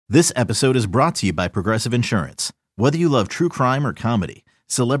This episode is brought to you by Progressive Insurance. Whether you love true crime or comedy,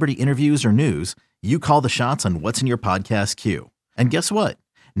 celebrity interviews or news, you call the shots on what's in your podcast queue. And guess what?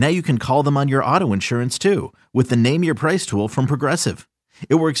 Now you can call them on your auto insurance too with the Name Your Price tool from Progressive.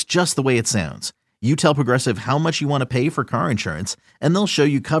 It works just the way it sounds. You tell Progressive how much you want to pay for car insurance, and they'll show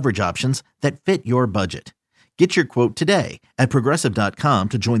you coverage options that fit your budget. Get your quote today at Progressive.com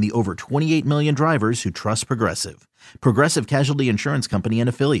to join the over 28 million drivers who trust Progressive. Progressive Casualty Insurance Company and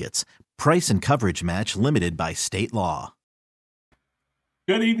Affiliates. Price and coverage match limited by state law.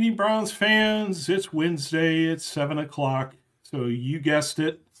 Good evening, Browns fans. It's Wednesday. It's 7 o'clock. So you guessed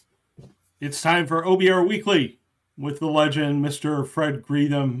it. It's time for OBR Weekly with the legend, Mr. Fred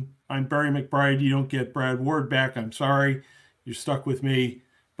Greetham. I'm Barry McBride. You don't get Brad Ward back. I'm sorry. You're stuck with me.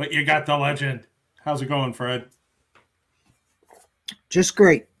 But you got the legend. How's it going, Fred? Just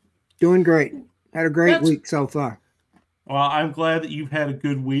great. Doing great. Had a great week so far. Well, I'm glad that you've had a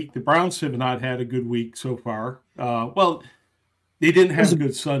good week. The Browns have not had a good week so far. Well, they didn't have a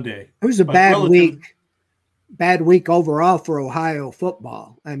good Sunday. It was a bad week. Bad week overall for Ohio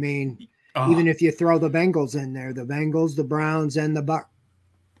football. I mean, even if you throw the Bengals in there, the Bengals, the Browns, and the Bucs.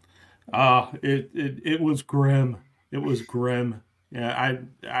 It was grim. It was grim. Yeah,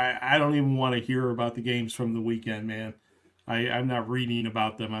 I don't even want to hear about the games from the weekend, man. I'm not reading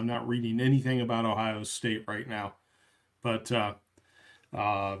about them. I'm not reading anything about Ohio State right now. But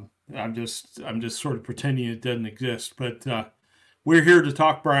I'm just sort of pretending it doesn't exist. But we're here to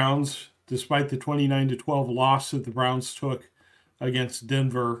talk Browns, despite the 29-12 loss that the Browns took against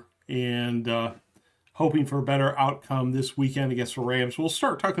Denver, and hoping for a better outcome this weekend against the Rams. We'll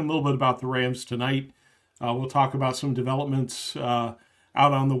start talking a little bit about the Rams tonight. We'll talk about some developments out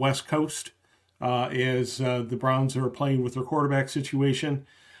on the West Coast as the Browns are playing with their quarterback situation.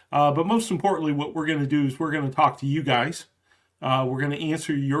 But most importantly, what we're going to do is we're going to talk to you guys. We're going to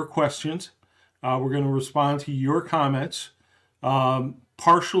answer your questions. We're going to respond to your comments,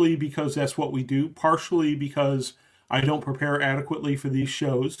 partially because that's what we do, partially because I don't prepare adequately for these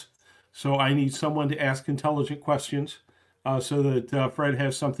shows. So I need someone to ask intelligent questions so that Fred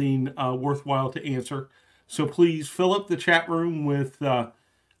has something worthwhile to answer. So please fill up the chat room with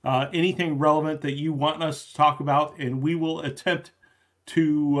anything relevant that you want us to talk about, and we will attempt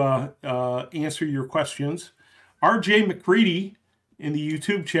to answer your questions. RJ McCready in the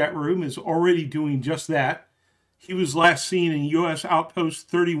YouTube chat room is already doing just that. He was last seen in U.S. Outpost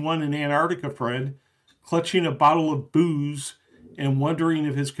 31 in Antarctica, Fred, clutching a bottle of booze and wondering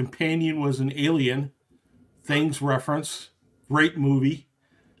if his companion was an alien. Things reference. Great movie.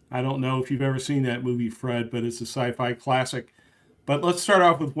 I don't know if you've ever seen that movie, Fred, but it's a sci-fi classic. But let's start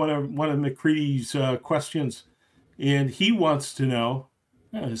off with one of McCready's questions. And he wants to know,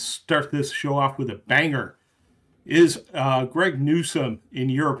 start this show off with a banger. Is Greg Newsome, in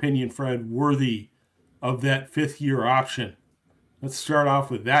your opinion, Fred, worthy of that fifth-year option? Let's start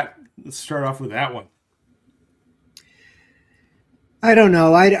off with that. One. I don't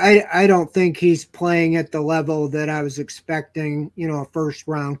know. I don't think he's playing at the level that I was expecting, a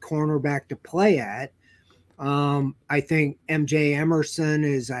first-round cornerback to play at. I think MJ Emerson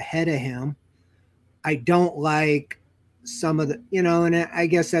is ahead of him. I don't like some of the, and I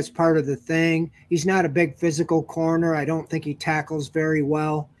guess that's part of the thing. He's not a big physical corner. I don't think he tackles very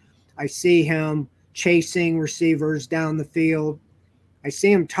well. I see him chasing receivers down the field. I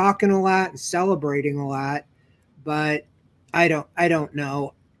see him talking a lot and celebrating a lot, but I don't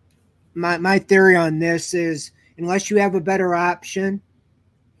know. My theory on this is unless you have a better option,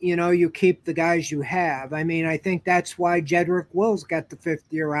 you keep the guys you have. I mean, I think that's why Jedrick Wills got the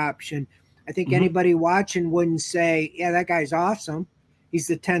fifth-year option. I think anybody watching wouldn't say, yeah, that guy's awesome. He's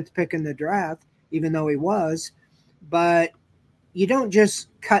the 10th pick in the draft, even though he was. But you don't just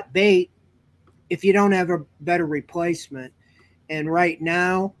cut bait if you don't have a better replacement. And right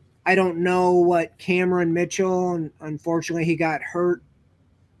now, I don't know what Cameron Mitchell, and unfortunately he got hurt.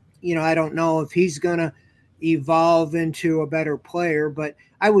 I don't know if he's going to evolve into a better player, but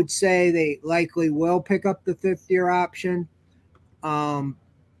I would say they likely will pick up the fifth-year option.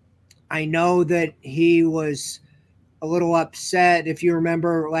 I know that he was a little upset, if you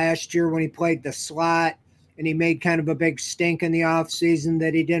remember last year when he played the slot and he made kind of a big stink in the offseason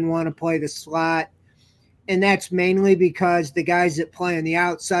that he didn't want to play the slot. And that's mainly because the guys that play on the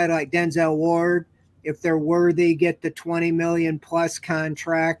outside, like Denzel Ward, if they're worthy, get the $20 million plus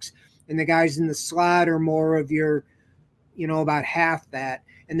contracts. And the guys in the slot are more of your, about half that.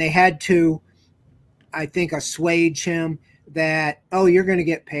 And they had to, I think, assuage him that, you're going to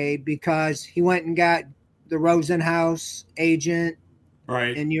get paid because he went and got the Rosenhaus agent.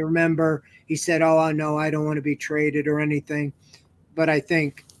 Right. And you remember he said, no, I don't want to be traded or anything. But I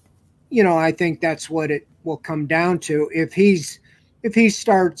think I think that's what it will come down to. If he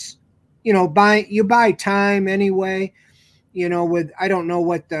starts, you buy time anyway. With I don't know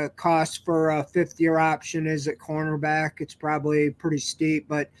what the cost for a 5th-year option is at cornerback. It's probably pretty steep,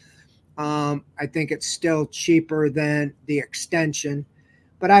 but I think it's still cheaper than the extension.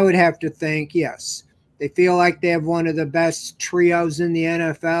 But I would have to think, yes, they feel like they have one of the best trios in the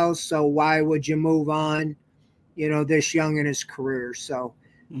NFL. So why would you move on, this young in his career? So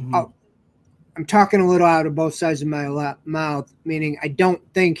I'm talking a little out of both sides of my mouth, meaning I don't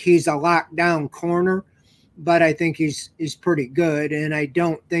think he's a lockdown corner, but I think he's pretty good. And I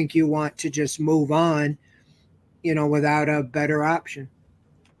don't think you want to just move on, without a better option.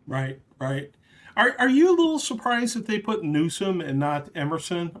 Right. Are you a little surprised that they put Newsome and not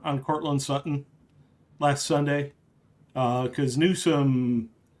Emerson on Cortland Sutton last Sunday? Because Newsome,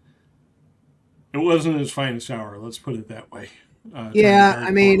 it wasn't his finest hour. Let's put it that way. Yeah, I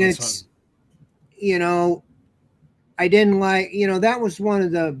mean, it's, I didn't like, that was one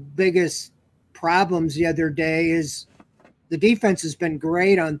of the biggest problems the other day is the defense has been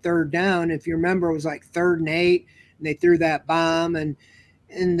great on 3rd down. If you remember, it was like 3rd and 8, and they threw that bomb, and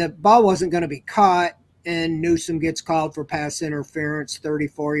the ball wasn't going to be caught, and Newsome gets called for pass interference,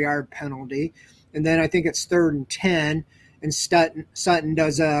 34-yard penalty. And then I think it's 3rd and 10, and Sutton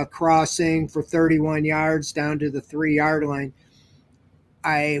does a crossing for 31 yards down to the 3-yard line.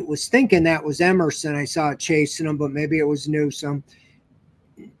 I was thinking that was Emerson. I saw it chasing him, but maybe it was Newsome.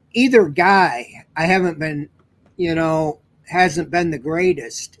 Either guy, I haven't been, hasn't been the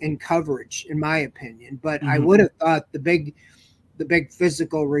greatest in coverage, in my opinion. But I would have thought the big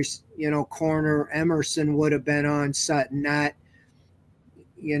physical, corner Emerson would have been on Sutton. Not,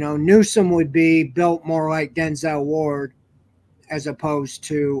 Newsome would be built more like Denzel Ward as opposed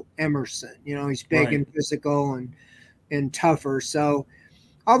to Emerson. He's big and physical and tougher. So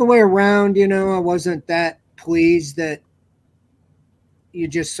all the way around, I wasn't that pleased that you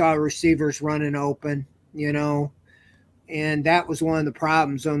just saw receivers running open, and that was one of the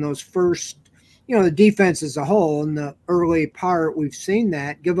problems on those first, the defense as a whole in the early part. We've seen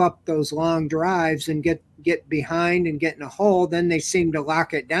that give up those long drives and get behind and get in a hole. Then they seem to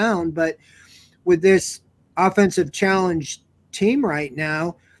lock it down. But with this offensive challenge team right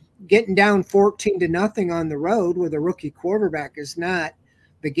now, getting down 14-0 on the road with a rookie quarterback is not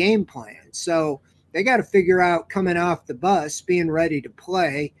the game plan. So they got to figure out coming off the bus, being ready to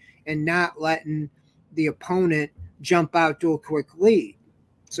play and not letting the opponent jump out to a quick lead.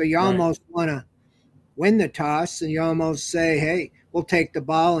 So you almost want to win the toss and you almost say, hey, we'll take the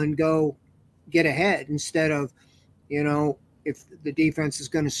ball and go get ahead instead of, if the defense is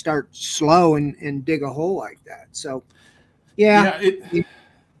going to start slow and dig a hole like that. So, go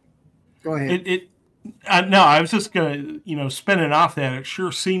ahead. No, I was just going to, spinning off that. It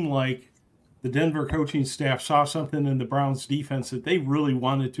sure seemed like the Denver coaching staff saw something in the Browns defense that they really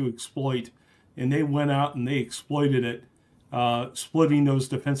wanted to exploit, and they went out and they exploited it, splitting those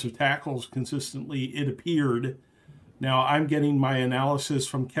defensive tackles consistently, it appeared. Now, I'm getting my analysis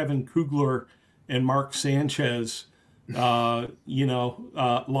from Kevin Kugler and Mark Sanchez, live,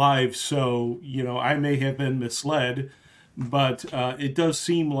 so, I may have been misled, but it does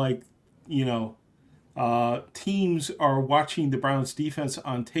seem like, teams are watching the Browns defense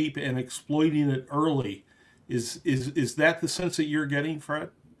on tape and exploiting it early. Is that the sense that you're getting, Fred?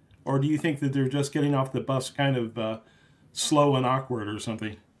 Or do you think that they're just getting off the bus kind of slow and awkward or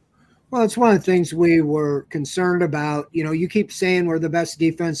something? Well, it's one of the things we were concerned about. You keep saying we're the best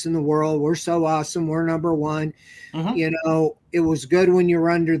defense in the world. We're so awesome. We're number one. It was good when you were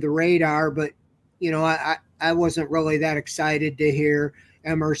under the radar, but, I wasn't really that excited to hear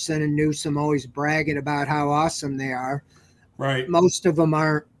Emerson and Newsome always bragging about how awesome they are. Right. Most of them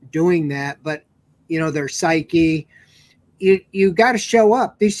aren't doing that, but, their psyche, you got to show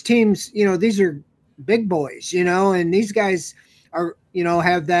up. These teams, these are big boys, and these guys are,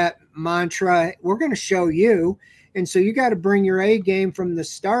 have that mantra, we're going to show you. And so you got to bring your A game from the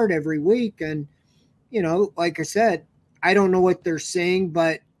start every week. And, like I said, I don't know what they're seeing,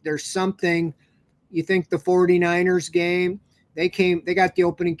 but there's something. You think the 49ers game, they got the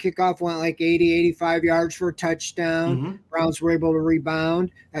opening kickoff, went like 80, 85 yards for a touchdown. Browns were able to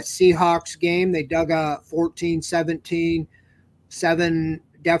rebound. That Seahawks game, they dug a 14-17, 7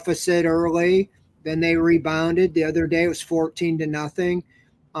 deficit early. Then they rebounded. The other day it was 14-0.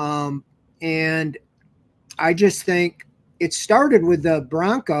 And I just think it started with the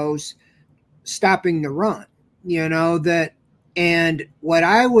Broncos stopping the run, and what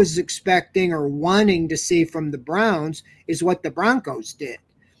I was expecting or wanting to see from the Browns is what the Broncos did.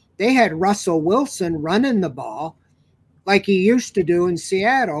 They had Russell Wilson running the ball like he used to do in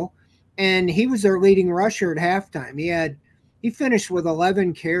Seattle, and he was their leading rusher at halftime. He finished with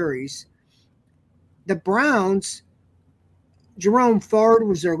 11 carries. The Browns, Jerome Ford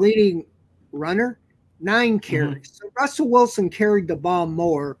was their leading runner, 9 carries. Mm-hmm. So Russell Wilson carried the ball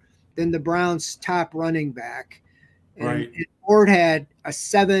more than the Browns' top running back. And Right. Ford had a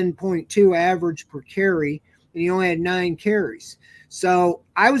 7.2 average per carry, and he only had 9 carries. So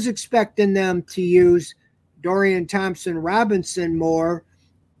I was expecting them to use Dorian Thompson Robinson more.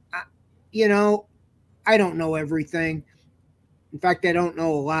 You know, I don't know everything. In fact, I don't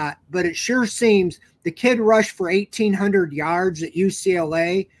know a lot, but it sure seems the kid rushed for 1,800 yards at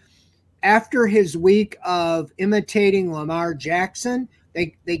UCLA. After his week of imitating Lamar Jackson,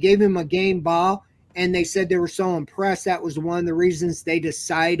 they gave him a game ball, and they said they were so impressed. That was one of the reasons they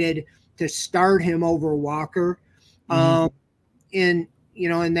decided to start him over Walker. Mm-hmm. In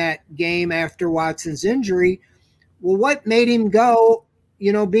that game after Watson's injury. Well, what made him go,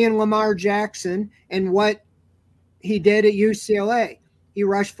 being Lamar Jackson, and what he did at UCLA? He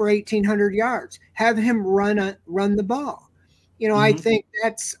rushed for 1,800 yards. Have him run the ball. I Mm-hmm. think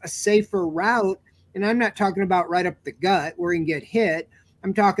that's a safer route. And I'm not talking about right up the gut where he can get hit.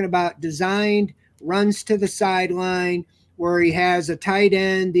 I'm talking about designed runs to the sideline where he has a tight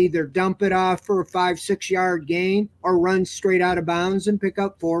end either dump it off for a 5-6 yard gain or run straight out of bounds and pick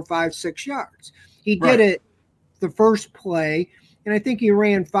up 4, 5, 6 yards. He did Right. it the first play, and I think he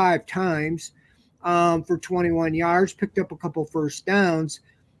ran 5 times for 21 yards, picked up a couple first downs,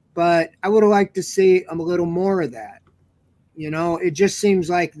 but I would have liked to see a little more of that. It just seems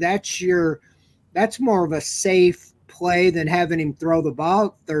like that's more of a safe play than having him throw the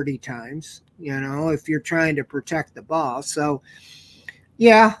ball 30 times, if you're trying to protect the ball. So,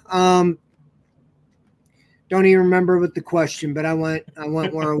 yeah, don't even remember what the question, but I went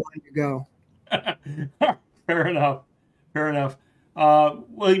where I wanted to go. Fair enough. Fair enough. Well,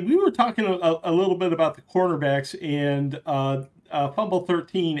 we were talking a little bit about the cornerbacks, and Fumble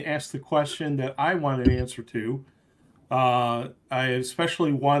 13 asked the question that I wanted an answer to. I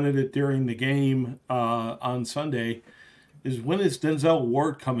especially wanted it during the game on Sunday. Is when is Denzel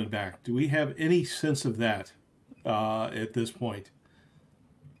Ward coming back? Do we have any sense of that at this point?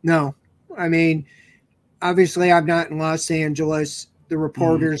 No, I mean, obviously, I'm not in Los Angeles. The Mm-hmm.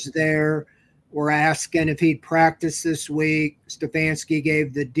 reporters there were asking if he'd practice this week. Stefanski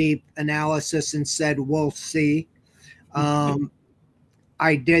gave the deep analysis and said, "We'll see." Um,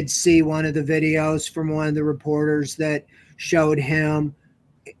 I did see one of the videos from one of the reporters that showed him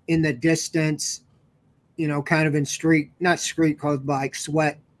in the distance, kind of in not street clothes, but like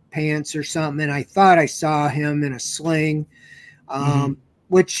sweat pants or something. And I thought I saw him in a sling, Mm-hmm. um,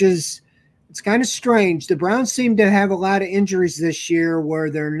 which is it's kind of strange. The Browns seem to have a lot of injuries this year where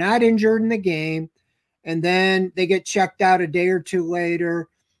they're not injured in the game, and then they get checked out a day or two later,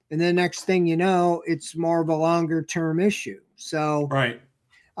 and then next thing you know, it's more of a longer term issue. So Right.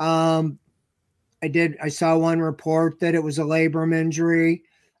 um, I saw one report that it was a labrum injury.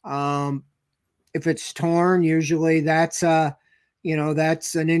 Um, if it's torn, usually that's an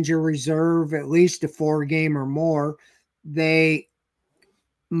injury reserve, at least a 4 game or more. They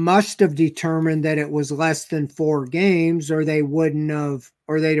must have determined that it was less than 4 games, or they'd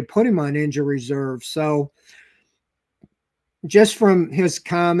have put him on injury reserve. So just from his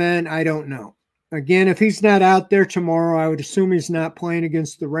comment, I don't know. Again, if he's not out there tomorrow, I would assume he's not playing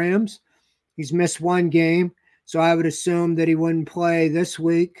against the Rams. He's missed 1 game, so I would assume that he wouldn't play this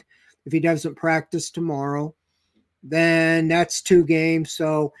week if he doesn't practice tomorrow. Then that's 2 games.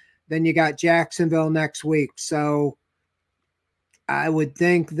 So then you got Jacksonville next week. So I would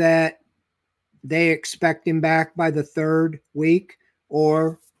think that they expect him back by the 3rd week,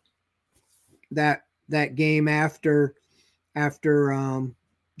 or that game after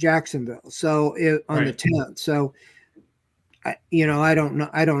Jacksonville. So on the Right. 10th. So I don't know.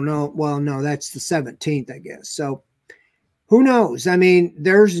 I don't know. Well, no, that's the 17th, I guess. So who knows? I mean,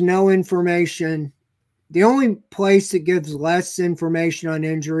 there's no information. The only place that gives less information on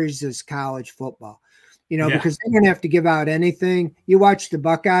injuries is college football, Yeah. because they don't have to give out anything. You watch the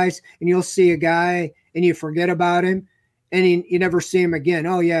Buckeyes and you'll see a guy and you forget about him and you never see him again.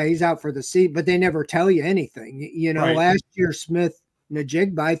 Oh, yeah, he's out for the season, but they never tell you anything. Right. Last year, Smith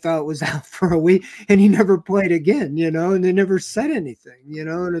Najigba, I thought, was out for a week and he never played again, and they never said anything,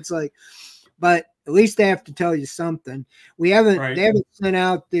 and it's like, but at least they have to tell you something. They Right. haven't sent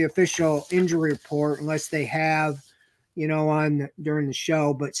out the official injury report unless they have, on during the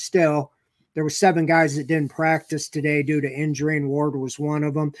show, but still there were 7 guys that didn't practice today due to injury, and Ward was one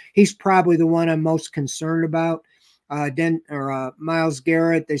of them. He's probably the one I'm most concerned about. Miles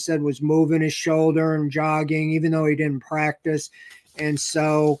Garrett, they said, was moving his shoulder and jogging, even though he didn't practice. And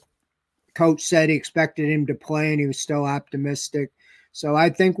so coach said he expected him to play, and he was still optimistic. So I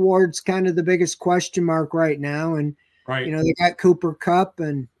think Ward's kind of the biggest question mark right now. And, Right. they got Cooper Kupp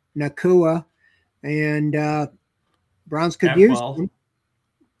and Nakua, and Browns could use Atwell. them.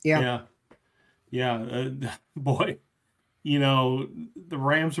 Yeah. Yeah. Yeah. Boy, the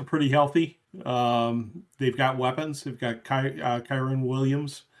Rams are pretty healthy. They've got weapons. They've got Kyron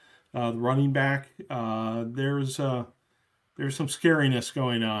Williams, the running back. There's some scariness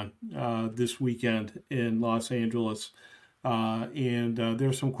going on this weekend in Los Angeles. And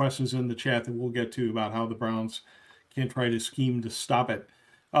there's some questions in the chat that we'll get to about how the Browns can try to scheme to stop it.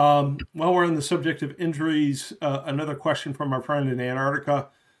 While we're on the subject of injuries, another question from our friend in Antarctica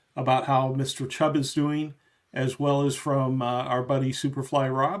about how Mr. Chubb is doing, as well as from our buddy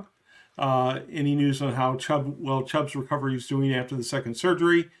Superfly Rob. Any news on how Chubb's recovery is doing after the second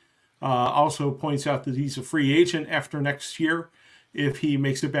surgery? Also points out that he's a free agent after next year. If he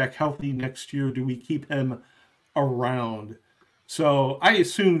makes it back healthy next year, do we keep him around? So I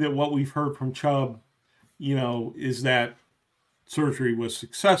assume that what we've heard from Chubb, is that surgery was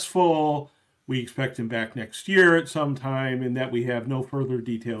successful. We expect him back next year at some time, and that we have no further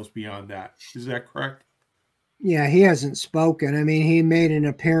details beyond that. Is that correct? Yeah, he hasn't spoken. I mean, he made an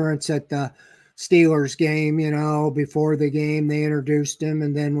appearance at the Steelers game, before the game. They introduced him,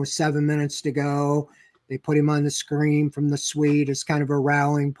 and then with 7 minutes to go, they put him on the screen from the suite as kind of a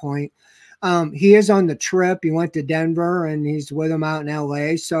rallying point. He is on the trip. He went to Denver, and he's with him out in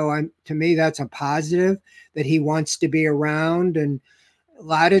LA. So to me, that's a positive that he wants to be around. And a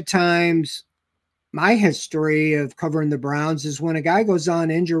lot of times, my history of covering the Browns is when a guy goes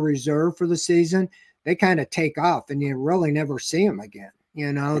on injury reserve for the season, they kind of take off and you really never see them again.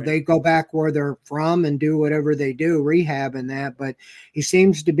 Right. They go back where they're from and do whatever they do, rehab and that. But he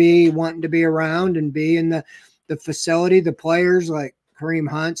seems to be wanting to be around and be in the facility. The players, like Kareem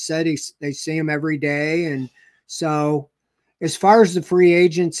Hunt said, they see him every day. And so as far as the free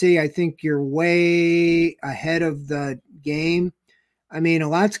agency, I think you're way ahead of the game. I mean, a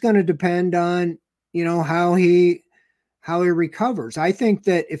lot's going to depend on, how he recovers. I think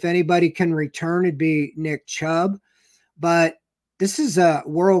that if anybody can return, it'd be Nick Chubb. But this is a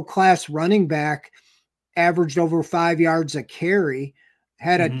world-class running back, averaged over 5 yards a carry,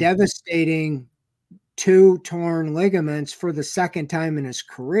 had a devastating 2 torn ligaments for the second time in his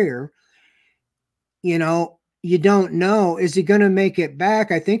career. You don't know. Is he going to make it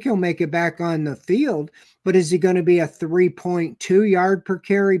back? I think he'll make it back on the field, but is he going to be a 3.2 yard per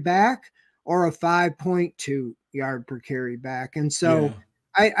carry back or a 5.2 yard per carry back? And so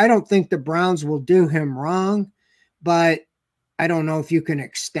I don't think the Browns will do him wrong, but I don't know if you can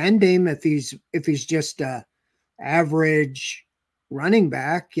extend him if he's just a average running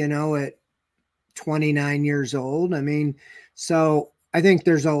back, at 29 years old. I mean, so I think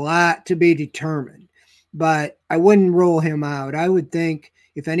there's a lot to be determined, but I wouldn't rule him out. I would think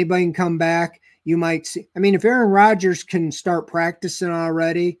if anybody can come back, you might see. I mean, if Aaron Rodgers can start practicing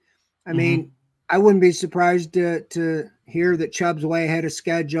already, I mean, I wouldn't be surprised to hear that Chubb's way ahead of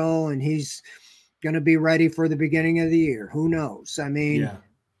schedule and he's going to be ready for the beginning of the year. Who knows? I mean,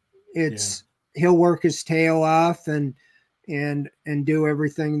 he'll work his tail off and do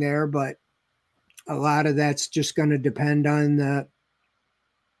everything there, but a lot of that's just going to depend on the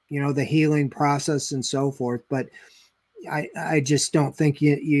healing process and so forth. But I just don't think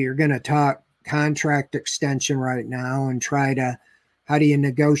you're going to talk contract extension right now and try to, how do you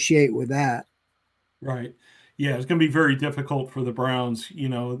negotiate with that? Right. Yeah, it's going to be very difficult for the Browns.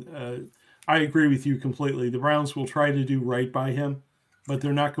 I agree with you completely. The Browns will try to do right by him, but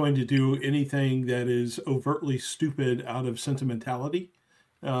they're not going to do anything that is overtly stupid out of sentimentality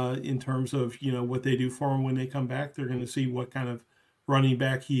in terms of, what they do for him when they come back. They're going to see what kind of running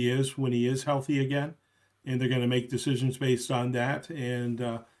back he is when he is healthy again, and they're going to make decisions based on that.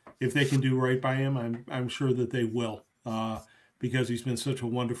 And if they can do right by him, I'm sure that they will, because he's been such a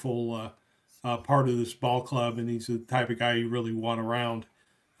wonderful part of this ball club, and he's the type of guy you really want around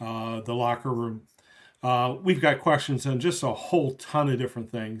the locker room. We've got questions on just a whole ton of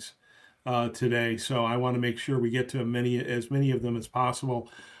different things today, so I want to make sure we get to as many of them as possible.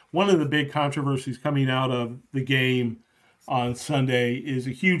 One of the big controversies coming out of the game on Sunday is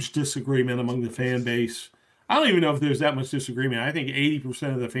a huge disagreement among the fan base. I don't even know if there's that much disagreement. I think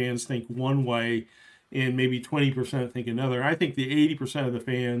 80% of the fans think one way and maybe 20% think another. I think the 80% of the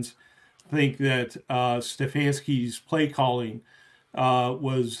fans think that Stefanski's play calling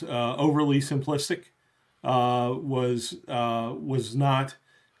was overly simplistic, was not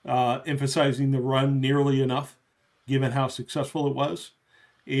emphasizing the run nearly enough, given how successful it was.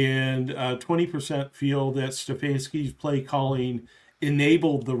 And 20% feel that Stefanski's play calling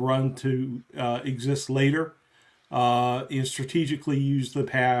enabled the run to exist later and strategically used the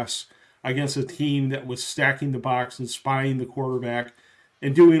pass against a team that was stacking the box and spying the quarterback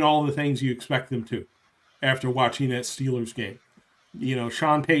and doing all the things you expect them to after watching that Steelers game.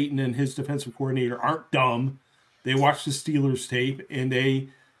 Sean Payton and his defensive coordinator aren't dumb. They watched the Steelers tape and they,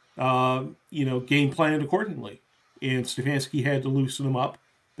 game planned accordingly. And Stefanski had to loosen them up.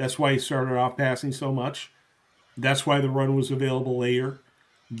 That's why he started off passing so much. That's why the run was available later.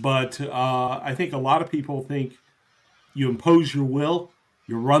 But I think a lot of people think you impose your will,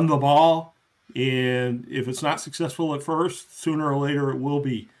 you run the ball, and if it's not successful at first, sooner or later it will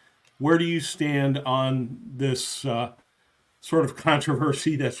be. Where do you stand on this sort of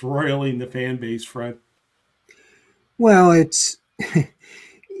controversy that's roiling the fan base, Fred? Well, it's,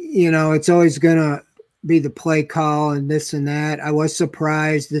 it's always going to be the play call and this and that. I was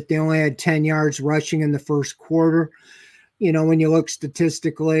surprised that they only had 10 yards rushing in the first quarter. When you look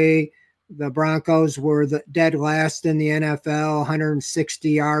statistically, the Broncos were the dead last in the NFL, 160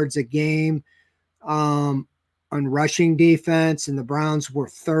 yards a game on rushing defense, and the Browns were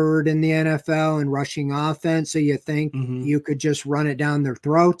third in the NFL in rushing offense. So you think you could just run it down their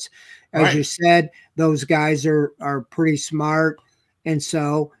throats. As you said, those guys are pretty smart. And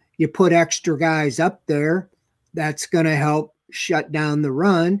so you put extra guys up there, that's going to help shut down the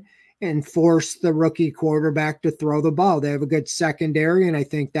run and force the rookie quarterback to throw the ball. They have a good secondary, and I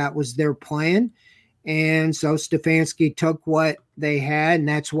think that was their plan. And so Stefanski took what they had, and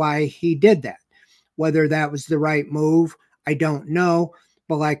that's why he did that. Whether that was the right move, I don't know.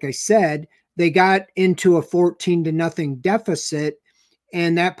 But like I said, they got into a 14-0 deficit,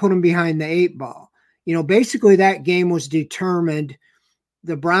 and that put them behind the 8 ball. Basically that game was determined.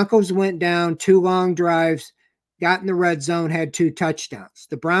 The Broncos went down 2 long drives, got in the red zone, had 2 touchdowns.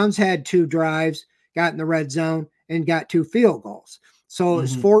 The Browns had 2 drives, got in the red zone, and got 2 field goals. So it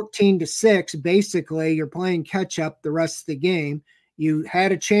was 14-6. Basically, you're playing catch up the rest of the game. You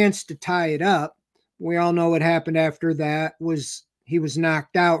had a chance to tie it up. We all know what happened after that. He was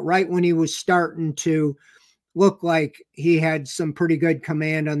knocked out right when he was starting to look like he had some pretty good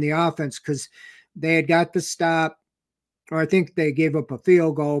command on the offense, because they had got the stop, or I think they gave up a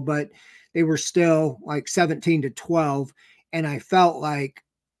field goal, but they were still like 17-12. And I felt like,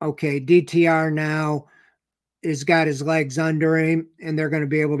 okay, DTR now has got his legs under him, and they're going to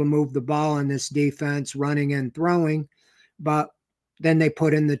be able to move the ball in this defense, running and throwing. But then they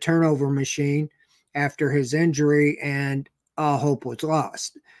put in the turnover machine after his injury, and all hope was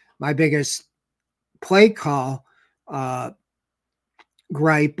lost. My biggest play call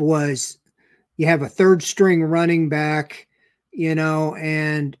gripe was you have a third string running back,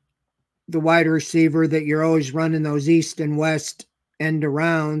 and the wide receiver that you're always running those east and west end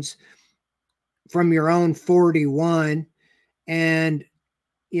arounds from your own 41. And,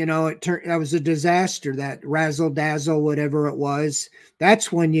 that was a disaster, that razzle dazzle, whatever it was.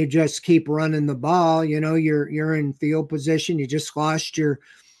 That's when you just keep running the ball. You're in field position. You just lost your,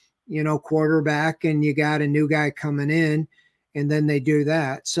 quarterback, and you got a new guy coming in, and then they do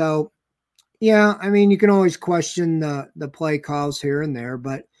that. So, yeah, I mean, you can always question the play calls here and there,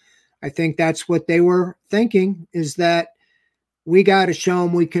 but I think that's what they were thinking, is that we got to show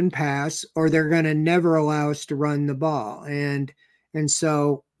them we can pass, or they're going to never allow us to run the ball. And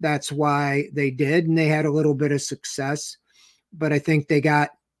so that's why they did, and they had a little bit of success, but I think they got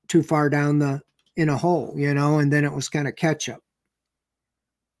too far down in a hole, and then it was kind of catch up.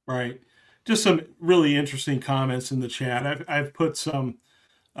 Right. Just some really interesting comments in the chat. I've put some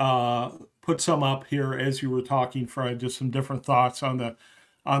up here as you were talking, Fred, just some different thoughts on the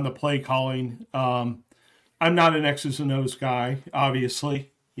play calling. I'm not an X's and O's guy,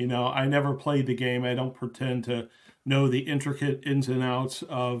 obviously. I never played the game. I don't pretend to know the intricate ins and outs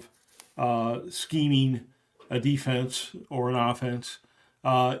of scheming a defense or an offense.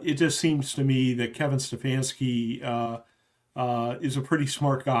 It just seems to me that Kevin Stefanski is a pretty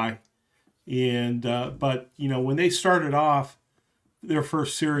smart guy. And but when they started off their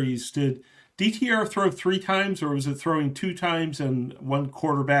first series, did DTR throw 3 times, or was it throwing 2 times and one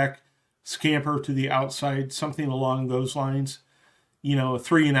quarterback scamper to the outside, something along those lines? A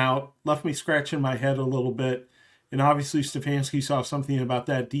 3 and out left me scratching my head a little bit. And obviously Stefanski saw something about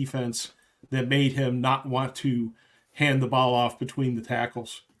that defense that made him not want to hand the ball off between the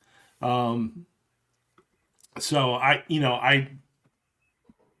tackles. So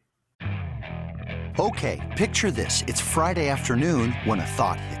Okay, picture this. It's Friday afternoon when a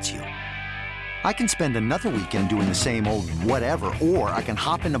thought hits you. I can spend another weekend doing the same old whatever, or I can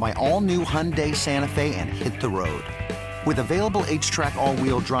hop into my all-new Hyundai Santa Fe and hit the road. With available H-Track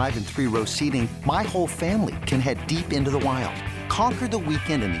all-wheel drive and 3-row seating, my whole family can head deep into the wild. Conquer the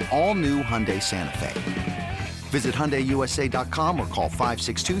weekend in the all-new Hyundai Santa Fe. Visit HyundaiUSA.com or call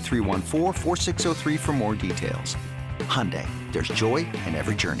 562-314-4603 for more details. Hyundai, there's joy in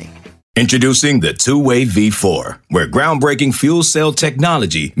every journey. Introducing the two-way V4, where groundbreaking fuel cell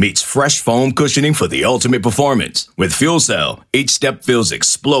technology meets fresh foam cushioning for the ultimate performance. With fuel cell, each step feels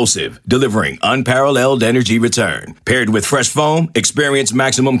explosive, delivering unparalleled energy return. Paired with fresh foam, experience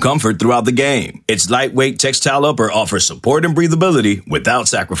maximum comfort throughout the game. Its lightweight textile upper offers support and breathability without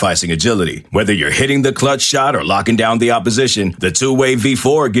sacrificing agility. Whether you're hitting the clutch shot or locking down the opposition, the two-way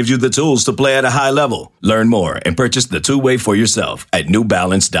V4 gives you the tools to play at a high level. Learn more and purchase the two-way for yourself at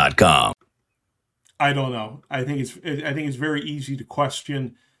newbalance.com. I don't know. I think it's very easy to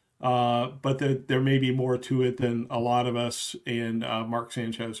question, but there may be more to it than a lot of us and Mark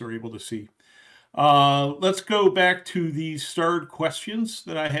Sanchez are able to see. Let's go back to these starred questions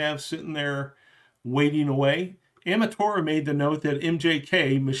that I have sitting there waiting away. Amatora made the note that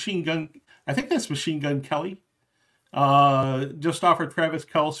MJK, Machine Gun, I think that's Machine Gun Kelly, just offered Travis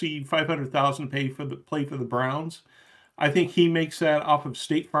Kelce $500,000 to play for the Browns. I think he makes that off of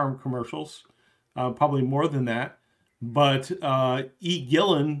State Farm commercials. Probably more than that. But E.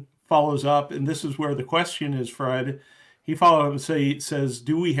 Gillen follows up, and this is where the question is, Fred. He followed up and says,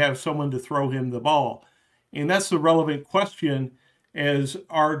 do we have someone to throw him the ball? And that's the relevant question, as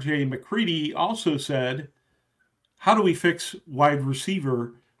R.J. McCready also said, how do we fix wide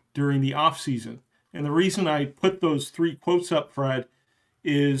receiver during the offseason? And the reason I put those three quotes up, Fred,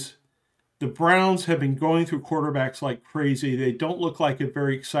 is the Browns have been going through quarterbacks like crazy. They don't look like a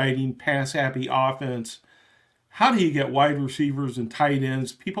very exciting, pass-happy offense. How do you get wide receivers and tight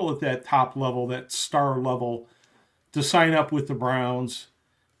ends, people at that top level, that star level, to sign up with the Browns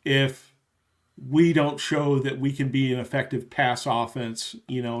if we don't show that we can be an effective pass offense,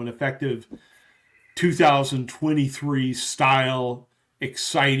 an effective 2023 style,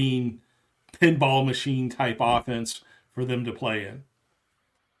 exciting pinball machine type offense for them to play in?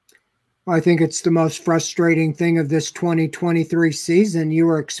 I think it's the most frustrating thing of this 2023 season. You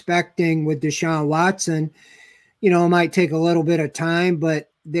were expecting with Deshaun Watson, it might take a little bit of time,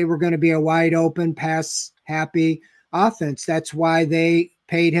 but they were going to be a wide open, pass happy offense. That's why they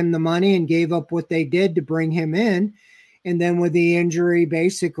paid him the money and gave up what they did to bring him in. And then with the injury,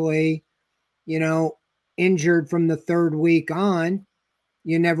 basically, injured from the third week on,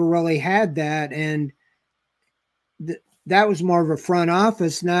 you never really had that. And that was more of a front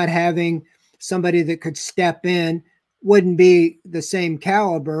office, not having somebody that could step in. Wouldn't be the same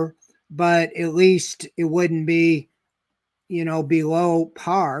caliber, but at least it wouldn't be, below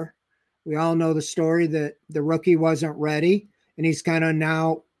par. We all know the story that the rookie wasn't ready, and he's kind of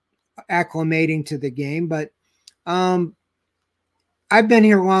now acclimating to the game. But I've been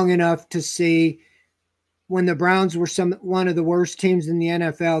here long enough to see when the Browns were one of the worst teams in the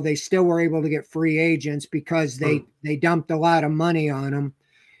NFL, they still were able to get free agents because they dumped a lot of money on them.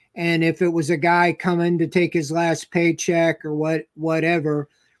 And if it was a guy coming to take his last paycheck or whatever,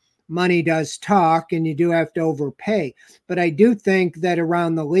 money does talk, and you do have to overpay. But I do think that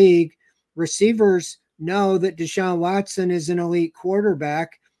around the league, receivers know that Deshaun Watson is an elite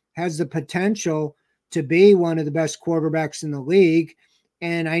quarterback, has the potential to be one of the best quarterbacks in the league.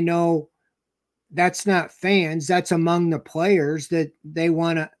 And I know that's not fans, that's among the players that they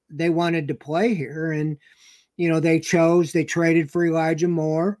wanted to play here. And, they traded for Elijah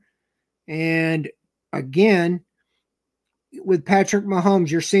Moore. And again, with Patrick Mahomes,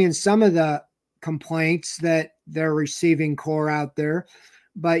 you're seeing some of the complaints that their receiving core out there,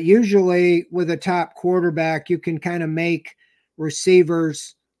 but usually with a top quarterback, you can kind of make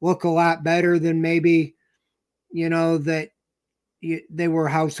receivers look a lot better than maybe, that they were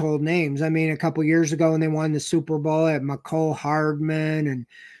household names. I mean, a couple years ago when they won the Super Bowl, at McCole Hardman and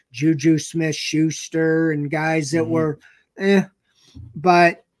Juju Smith-Schuster and guys that were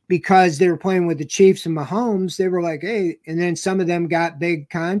but because they were playing with the Chiefs and Mahomes, they were like, hey, and then some of them got big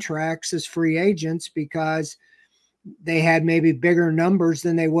contracts as free agents because they had maybe bigger numbers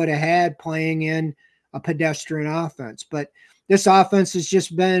than they would have had playing in a pedestrian offense. But this offense has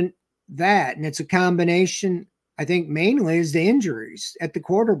just been that, and it's a combination, I think mainly is the injuries at the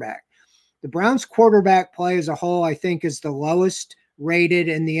quarterback. The Browns quarterback play as a whole, I think, is the lowest rated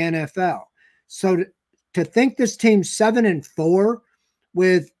in the NFL. So to think this team's 7-4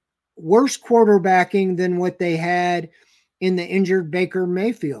 with worse quarterbacking than what they had in the injured Baker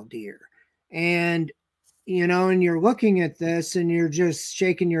Mayfield year. And, and you're looking at this and you're just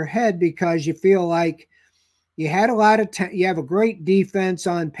shaking your head because you feel like you had a lot of you have a great defense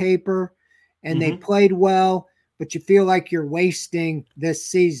on paper and they played well, but you feel like you're wasting this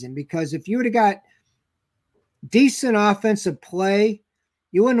season because if you would have got decent offensive play,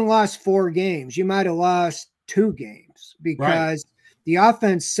 you wouldn't have lost 4 games. You might have lost 2 games because the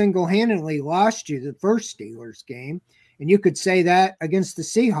offense single-handedly lost you the first Steelers game. And you could say that against the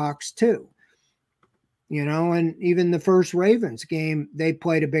Seahawks too. And even the first Ravens game, they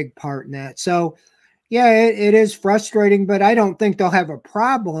played a big part in that. So, yeah, it is frustrating, but I don't think they'll have a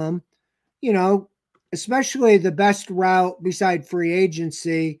problem, especially the best route beside free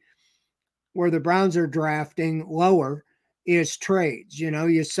agency where the Browns are drafting lower is trades.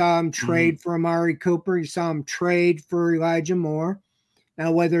 You saw them trade for Amari Cooper. You saw them trade for Elijah Moore.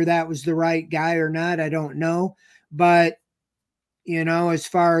 Now, whether that was the right guy or not, I don't know. But, as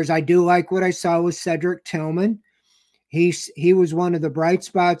far as I do like what I saw with Cedric Tillman, he was one of the bright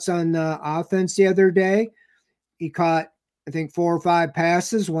spots on the offense the other day. He caught, I think, 4 or 5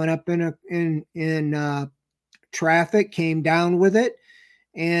 passes, went up in traffic, came down with it.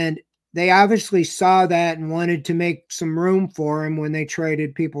 And they obviously saw that and wanted to make some room for him when they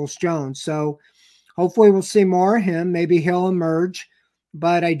traded Peoples-Jones. So hopefully we'll see more of him. Maybe he'll emerge.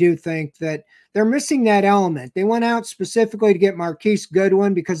 But I do think that they're missing that element. They went out specifically to get Marquise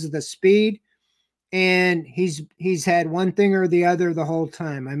Goodwin because of the speed, and he's had one thing or the other the whole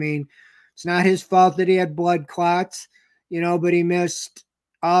time. I mean, it's not his fault that he had blood clots, but he missed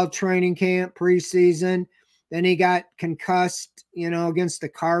all training camp, preseason. Then he got concussed, against the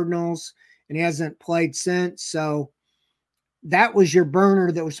Cardinals, and he hasn't played since. So that was your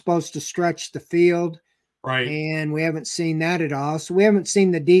burner that was supposed to stretch the field. Right. And we haven't seen that at all. So we haven't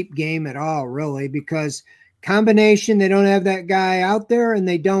seen the deep game at all, really, because combination, they don't have that guy out there, and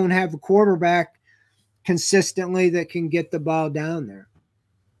they don't have a quarterback consistently that can get the ball down there.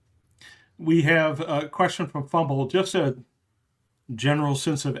 We have a question from Fumble, just a general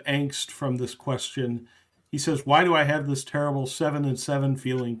sense of angst from this question. He says, why do I have this terrible 7-7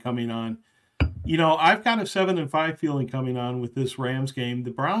 feeling coming on? I've got a 7-5 feeling coming on with this Rams game.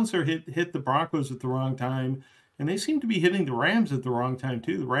 The Browns are hit the Broncos at the wrong time, and they seem to be hitting the Rams at the wrong time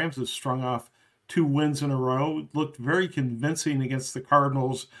too. The Rams have strung off 2 wins in a row, looked very convincing against the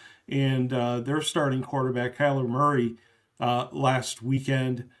Cardinals and their starting quarterback, Kyler Murray, last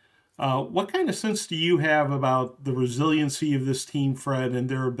weekend. What kind of sense do you have about the resiliency of this team, Fred, and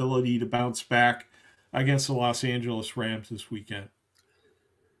their ability to bounce back against the Los Angeles Rams this weekend?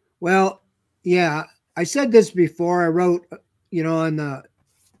 Well, yeah, I said this before. I wrote, on a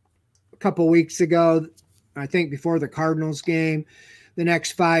couple weeks ago, I think before the Cardinals game, the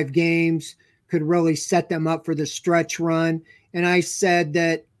next 5 games could really set them up for the stretch run. And I said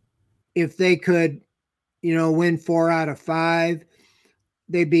that if they could, win 4 out of 5,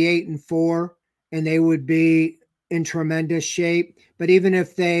 they'd be 8-4, and they would be in tremendous shape. But even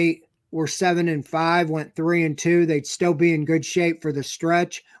if they were 7-5, went 3-2, they'd still be in good shape for the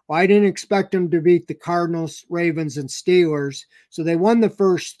stretch. Well, I didn't expect them to beat the Cardinals, Ravens, and Steelers. So they won the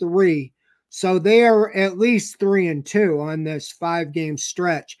first 3. So they are at least 3-2 on this 5-game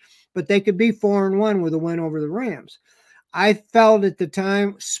stretch, but they could be 4-1 with a win over the Rams. I felt at the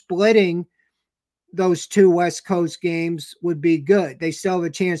time splitting those 2 West Coast games would be good. They still have a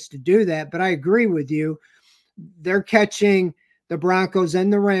chance to do that, but I agree with you. They're catching the Broncos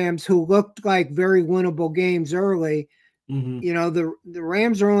and the Rams, who looked like very winnable games early. The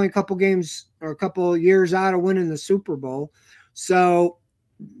Rams are only a couple games or a couple years out of winning the Super Bowl. So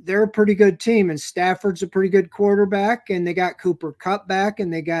they're a pretty good team, and Stafford's a pretty good quarterback, and they got Cooper Kupp back,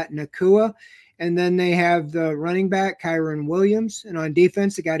 and they got Nakua, and then they have the running back, Kyron Williams, and on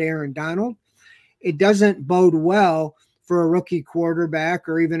defense, they got Aaron Donald. It doesn't bode well for a rookie quarterback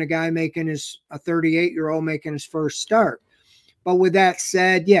or even a guy a 38-year-old making his first start. But with that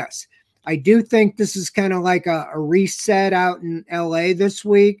said, yes, I do think this is kind of like a reset out in LA this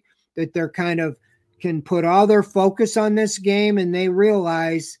week, that they're kind of can put all their focus on this game, and they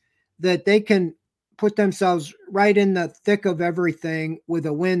realize that they can put themselves right in the thick of everything with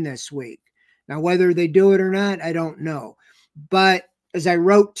a win this week. Now, whether they do it or not, I don't know. But as I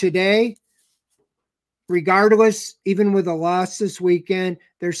wrote today, regardless, even with a loss this weekend,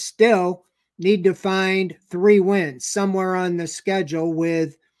 they still need to find 3 wins somewhere on the schedule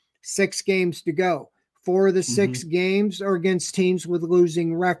with 6 games to go. 4 of the 6 games are against teams with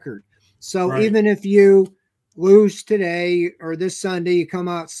losing record. So even if you lose today or this Sunday, you come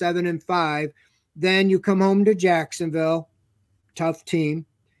out 7-5, then you come home to Jacksonville, tough team.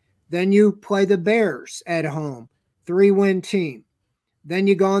 Then you play the Bears at home, 3-win team. Then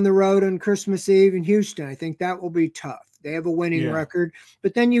you go on the road on Christmas Eve in Houston. I think that will be tough. They have a winning record.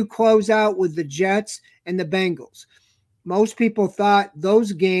 But then you close out with the Jets and the Bengals. Most people thought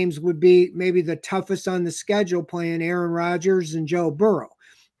those games would be maybe the toughest on the schedule, playing Aaron Rodgers and Joe Burrow.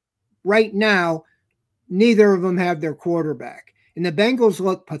 Right now, neither of them have their quarterback. And the Bengals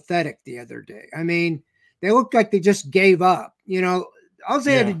looked pathetic the other day. I mean, they looked like they just gave up. All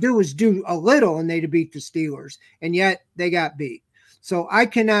they had to do was do a little and they'd beat the Steelers, and yet they got beat. So I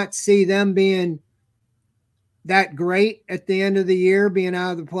cannot see them being that great at the end of the year, being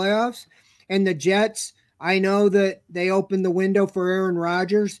out of the playoffs. And the Jets, I know that they opened the window for Aaron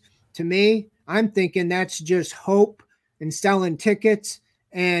Rodgers. To me, I'm thinking that's just hope and selling tickets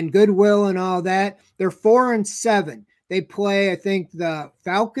and goodwill and all that. They're 4-7. They play, I think, the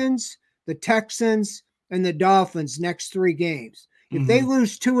Falcons, the Texans, and the Dolphins next 3 games. If they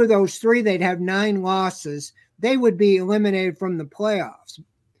lose 2 of those 3, they'd have 9 losses. They would be eliminated from the playoffs.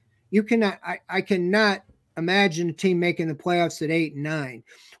 I cannot imagine a team making the playoffs at 8-9.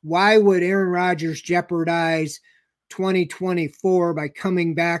 Why would Aaron Rodgers jeopardize 2024 by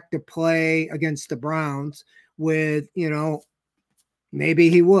coming back to play against the Browns with, maybe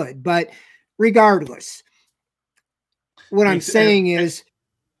he would. But regardless, what I'm saying is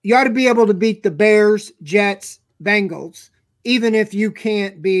you ought to be able to beat the Bears, Jets, Bengals, even if you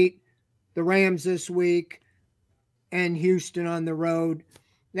can't beat the Rams this week and Houston on the road.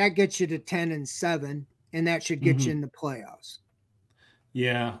 That gets you to 10-7, and that should get you in the playoffs.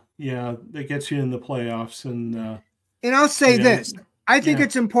 Yeah, that gets you in the playoffs. And I'll say this. I think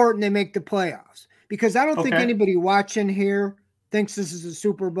it's important they make the playoffs because I don't think anybody watching here thinks this is a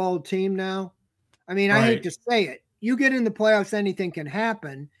Super Bowl team now. I mean, I hate to say it. You get in the playoffs, anything can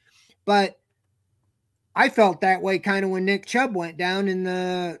happen. But I felt that way kind of when Nick Chubb went down in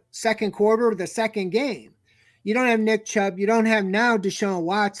the second quarter of the second game. You don't have Nick Chubb. You don't have now Deshaun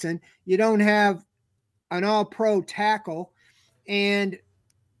Watson. You don't have an all-pro tackle. And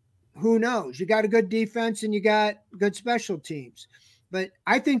who knows? You got a good defense and you got good special teams. But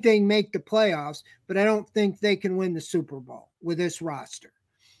I think they can make the playoffs, but I don't think they can win the Super Bowl with this roster.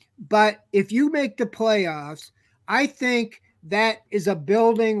 But if you make the playoffs, I think that is a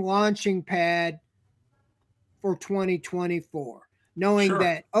building launching pad for 2024, knowing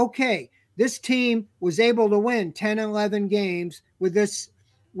that, this team was able to win 10, 11 games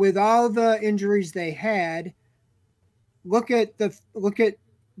with all the injuries they had. Look at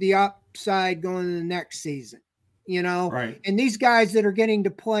the upside going to the next season, right. And these guys that are getting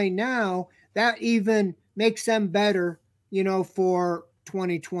to play now, that even makes them better, for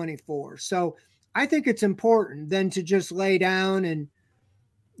 2024. So I think it's important then to just lay down and,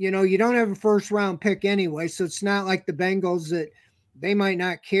 you don't have a first round pick anyway. So it's not like the Bengals that they might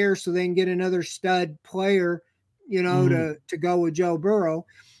not care. So they can get another stud player, to go with Joe Burrow.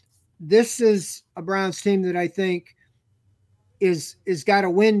 This is a Browns team that I think is got a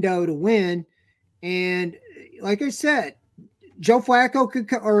window to win. And like I said, Joe Flacco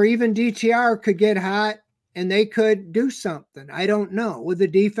could, or even DTR could get hot and they could do something. I don't know. With the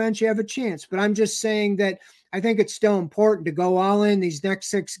defense, you have a chance. But I'm just saying that I think it's still important to go all in these next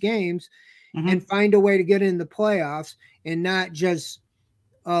 6 games and find a way to get in the playoffs and not just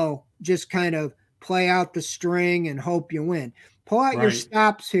kind of play out the string and hope you win. Pull out your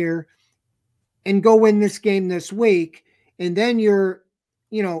stops here and go win this game this week. And then you're,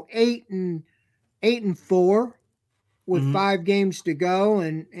 8-4 with 5 games to go.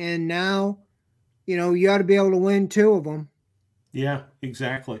 And now, you ought to be able to win 2 of them. Yeah,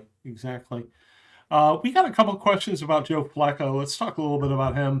 exactly. We got a couple of questions about Joe Flacco. Let's talk a little bit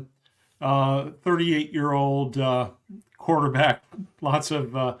about him. 38-year-old quarterback, lots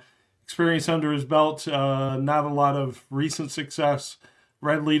of experience under his belt, not a lot of recent success.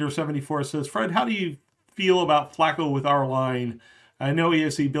 Red Leader 74 says, Fred, how do you feel about Flacco with our line? I know he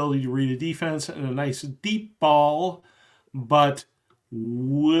has the ability to read a defense and a nice deep ball, but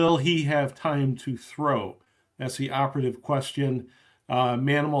will he have time to throw? That's the operative question.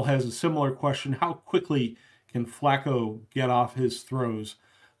 Manimal has a similar question. How quickly can Flacco get off his throws?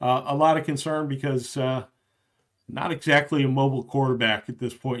 A lot of concern because not exactly a mobile quarterback at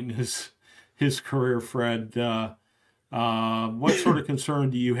this point in his career, Fred. What sort of concern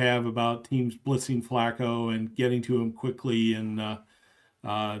do you have about teams blitzing Flacco and getting to him quickly and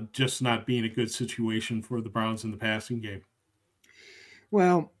just not being a good situation for the Browns in the passing game?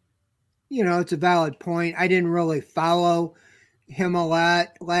 Well, it's a valid point. I didn't really follow him a lot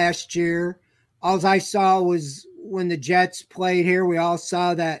last year. All I saw was when the Jets played here, we all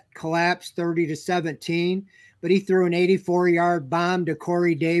saw that collapse 30-17, but he threw an 84-yard bomb to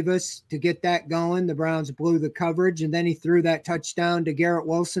Corey Davis to get that going. The Browns blew the coverage, and then he threw that touchdown to Garrett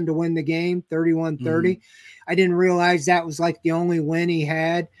Wilson to win the game, 31-30. I didn't realize that was like the only win he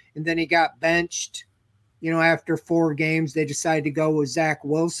had, and then he got benched. After 4 games, they decided to go with Zach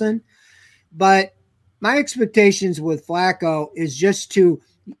Wilson. But my expectations with Flacco is just to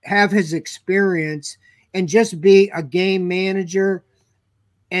have his experience and just be a game manager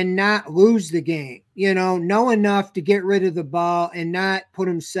and not lose the game, know enough to get rid of the ball and not put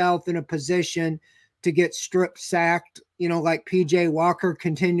himself in a position to get strip sacked, like PJ Walker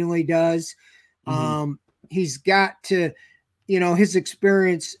continually does. Mm-hmm. He's got to, his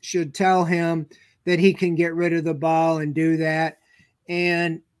experience should tell him that he can get rid of the ball and do that.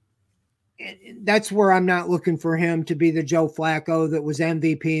 And that's where I'm not looking for him to be the Joe Flacco that was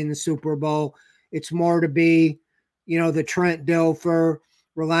MVP in the Super Bowl. It's more to be, the Trent Dilfer,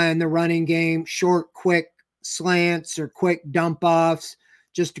 rely on the running game, short, quick slants or quick dump offs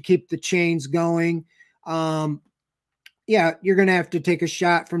just to keep the chains going. Yeah, you're going to have to take a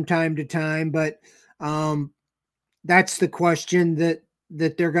shot from time to time, but that's the question that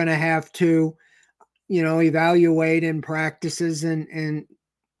they're going to have to, evaluate in practices and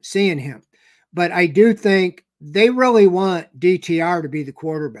seeing him. But I do think they really want DTR to be the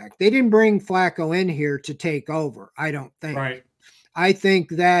quarterback. They didn't bring Flacco in here to take over, I don't think. Right. I think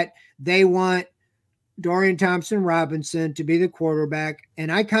that they want Dorian Thompson-Robinson to be the quarterback,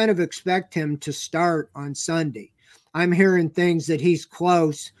 and I kind of expect him to start on Sunday. I'm hearing things that he's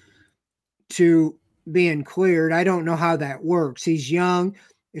close to being cleared. I don't know how that works. He's young.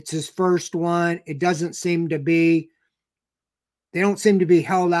 It's his first one. They don't seem to be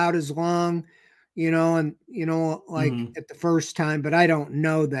held out as long, like Mm-hmm. at the first time, but I don't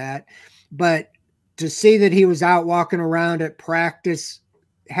know that. But to see that he was out walking around at practice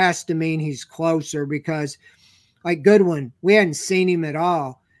has to mean he's closer, because like Goodwin, we hadn't seen him at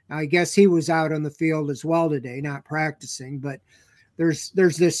all. I guess he was out on the field as well today, not practicing, but there's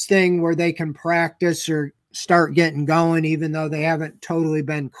this thing where they can practice or start getting going even though they haven't totally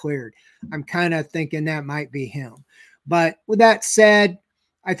been cleared. I'm kind of thinking that might be him. But with that said,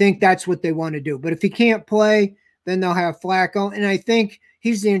 I think that's what they want to do. But if he can't play, then they'll have Flacco. And I think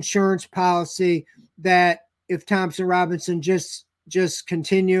he's the insurance policy that if Thompson-Robinson just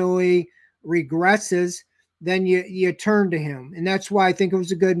continually regresses, then you turn to him. And that's why I think it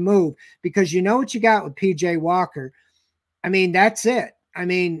was a good move, because you know what you got with PJ Walker. I mean, that's it. I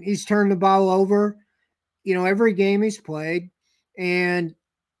mean, he's turned the ball over, every game he's played, and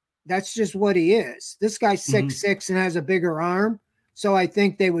that's just what he is. This guy's 6'6" and has a bigger arm, so I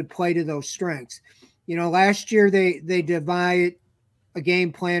think they would play to those strengths. Last year they divided a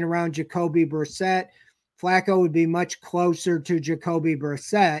game plan around Jacoby Brissett. Flacco would be much closer to Jacoby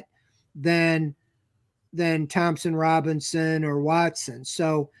Brissett than Thompson-Robinson or Watson.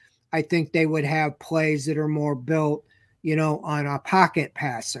 So I think they would have plays that are more built, on a pocket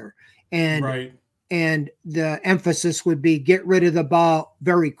passer. And Right. And the emphasis would be get rid of the ball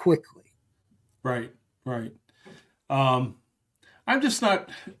very quickly. Right. I'm just not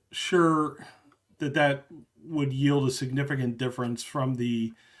sure that would yield a significant difference from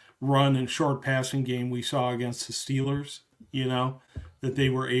the run and short passing game we saw against the Steelers, that they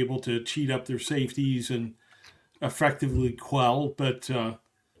were able to cheat up their safeties and effectively quell. But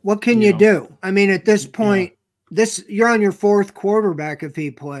what can you do? I mean, at this point, you're on your fourth quarterback if he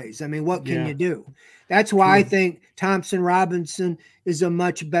plays. I mean, what can you do? That's why I think Thompson-Robinson is a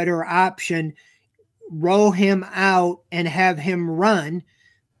much better option. Roll him out and have him run.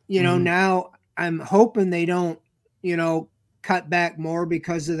 Now I'm hoping they don't, cut back more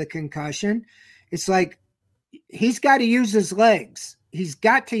because of the concussion. It's like he's got to use his legs. He's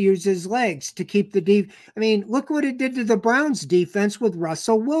got to use his legs to keep the deep. I mean, look what it did to the Browns defense with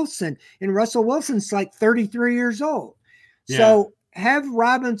Russell Wilson. And Russell Wilson's like 33 years old. Yeah. So have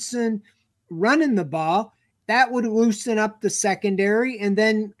Robinson running the ball. That would loosen up the secondary, and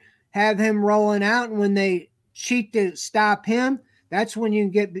then have him rolling out. And when they cheat to stop him, that's when you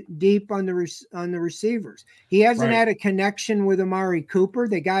can get deep on the receivers. He hasn't had a connection with Amari Cooper.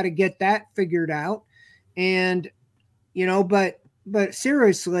 They got to get that figured out. And, but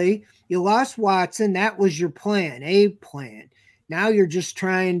seriously, you lost Watson. That was your plan, a plan. Now you're just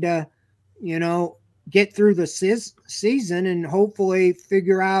trying to, get through the season and hopefully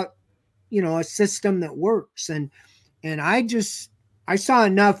figure out, a system that works. And I saw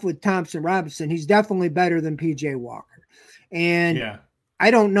enough with Thompson-Robinson. He's definitely better than PJ Walker. And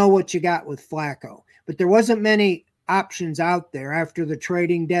I don't know what you got with Flacco, but there wasn't many options out there after the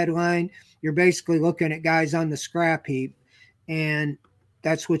trading deadline. You're basically looking at guys on the scrap heap, and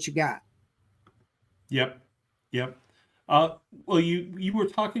that's what you got. Yep. Well, you were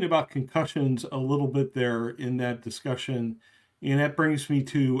talking about concussions a little bit there in that discussion, and that brings me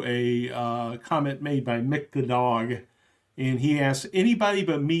to a comment made by Mick the Dog, and he asked, anybody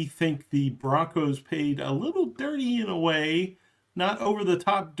but me think the Broncos paid a little dirty in a way, not over the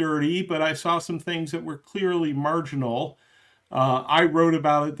top dirty, but I saw some things that were clearly marginal. I wrote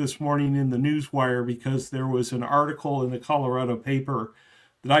about it this morning in the Newswire because there was an article in the Colorado paper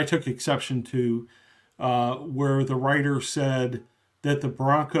that I took exception to, where the writer said that the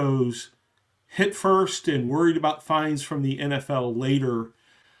Broncos hit first and worried about fines from the NFL later,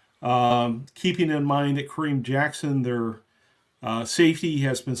 keeping in mind that Kareem Jackson, their safety,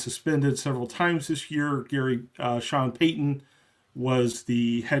 has been suspended several times this year. Sean Payton was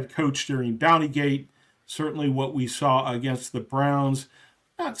the head coach during Bountygate. Certainly what we saw against the Browns.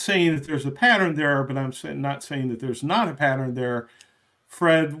 Not saying that there's a pattern there, but I'm not saying that there's not a pattern there.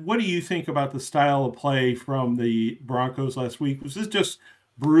 Fred, what do you think about the style of play from the Broncos last week? Was this just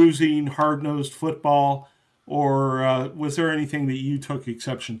bruising, hard-nosed football, or was there anything that you took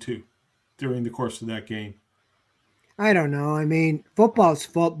exception to during the course of that game? I don't know. I mean, football's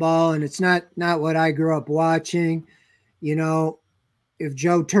football, and it's not what I grew up watching. You know, if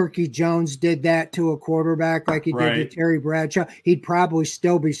Joe Turkey Jones did that to a quarterback like he did to Terry Bradshaw, he'd probably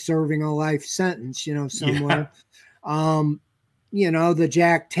still be serving a life sentence, somewhere. Yeah. The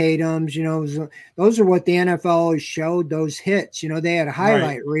Jack Tatums, those are what the NFL always showed, those hits. They had a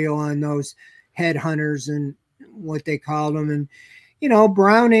highlight reel on those headhunters and what they called them. And,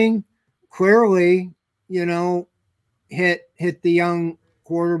 Browning clearly, hit the young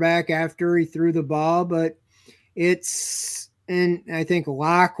quarterback after he threw the ball, but and I think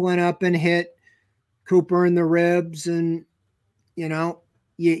Locke went up and hit Cooper in the ribs, and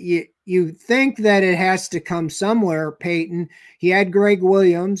you think that it has to come somewhere. Peyton, he had Greg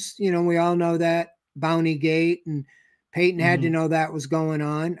Williams, we all know that, Bounty Gate, and Peyton had to know that was going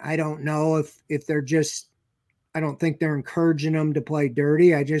on. I don't know if they're just, I don't think they're encouraging them to play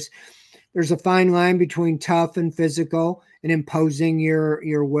dirty. There's a fine line between tough and physical and imposing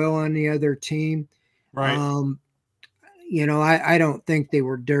your will on the other team. Right. I don't think they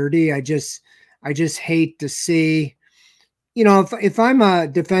were dirty. I just hate to see, if I'm a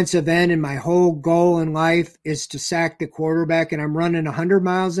defensive end and my whole goal in life is to sack the quarterback and I'm running 100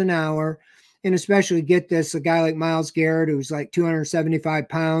 miles an hour, and especially get this, a guy like Myles Garrett, who's like 275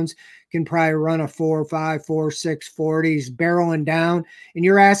 pounds, can probably run a 4.5, 4.6 40. He's barreling down, and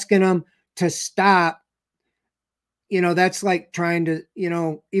you're asking him to stop. That's like trying to,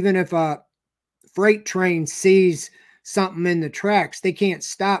 even if a freight train sees something in the tracks, they can't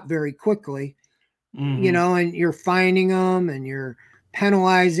stop very quickly, and you're fining them and you're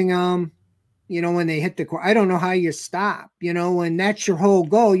penalizing them, when they hit I don't know how you stop, when that's your whole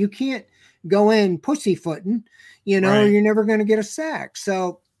goal. You can't go in pussyfooting, or you're never going to get a sack.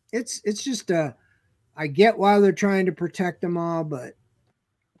 So it's just I get why they're trying to protect them all, but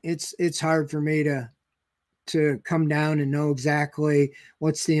it's hard for me to come down and know exactly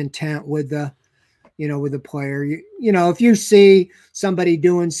what's the intent with the, with the player. If you see somebody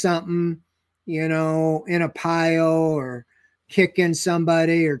doing something, in a pile or kicking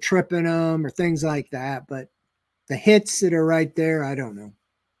somebody or tripping them or things like that, but the hits that are right there, I don't know.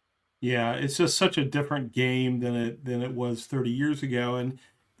 Yeah, it's just such a different game than it was 30 years ago, and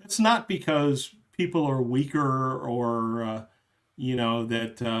it's not because people are weaker or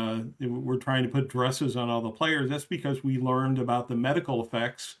that we're trying to put dresses on all the players. That's because we learned about the medical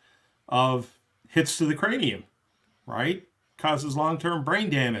effects of hits to the cranium, right? Causes long-term brain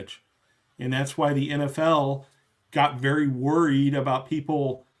damage. And that's why the NFL got very worried about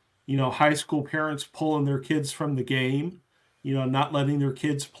people, high school parents pulling their kids from the game, not letting their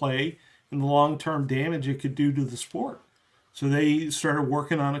kids play, and the long-term damage it could do to the sport. So they started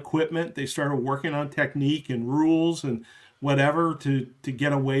working on equipment. They started working on technique and rules and whatever to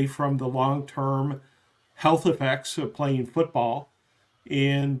get away from the long-term health effects of playing football.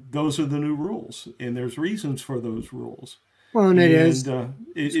 And those are the new rules. And there's reasons for those rules. Well, and it is.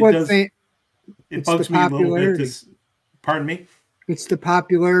 It bugs me a little bit. Pardon me? It's the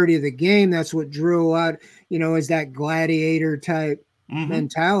popularity of the game. That's what drew a lot, is that gladiator type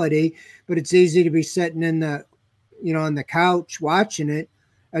mentality. But it's easy to be sitting in the, on the couch watching it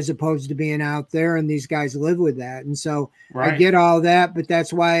as opposed to being out there. And these guys live with that. And so I get all that, but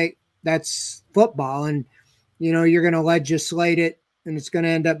that's why that's football. And, you're going to legislate it and it's going to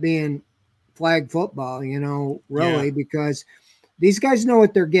end up being flag football, because these guys know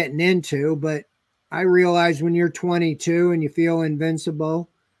what they're getting into. But I realize when you're 22 and you feel invincible,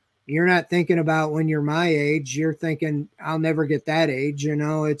 you're not thinking about when you're my age. You're thinking, I'll never get that age.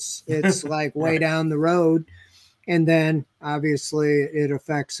 It's like way down the road. And then obviously it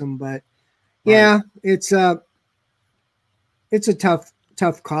affects them. But yeah, it's a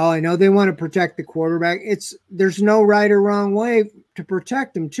tough call. I know they want to protect the quarterback. There's no right or wrong way to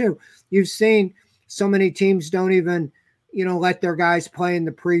protect them too. You've seen so many teams don't even let their guys play in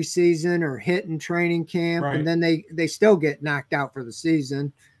the preseason or hit in training camp, Right. and then they still get knocked out for the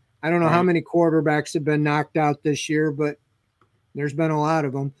season. I don't know how Right. many quarterbacks have been knocked out this year, but there's been a lot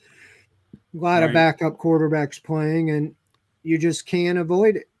of them. A lot of Right. backup quarterbacks playing, and you just can't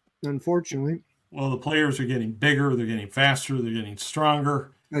avoid it, unfortunately. Well, the players are getting bigger, they're getting faster, they're getting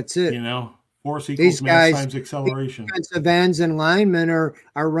stronger. That's it. Force equals These mass guys, times acceleration. defensive ends and linemen are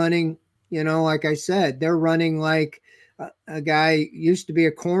running, like I said, they're running like a guy used to be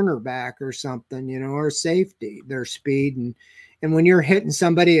a cornerback or something, or a safety, their speed. And when you're hitting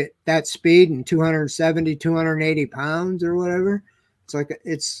somebody at that speed and 270, 280 pounds or whatever,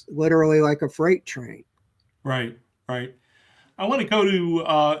 it's literally like a freight train. Right, right. I want to go to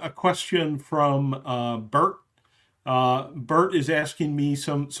a question from Bert. Bert is asking me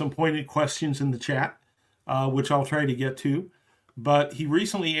some pointed questions in the chat, which I'll try to get to. But he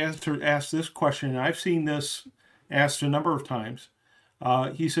recently asked this question, and I've seen this asked a number of times.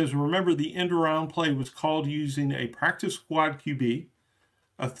 He says, remember the end around play was called using a practice squad QB,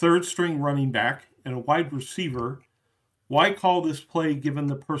 a third string running back, and a wide receiver. Why call this play given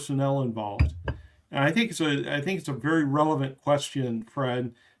the personnel involved? And I think it's a very relevant question,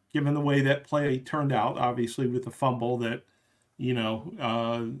 Fred, given the way that play turned out, obviously with the fumble that,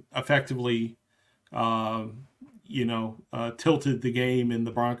 effectively, tilted the game in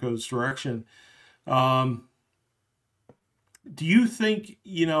the Broncos' direction. Do you think,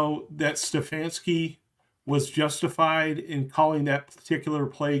 that Stefanski was justified in calling that particular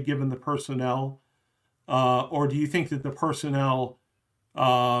play given the personnel? Or do you think that the personnel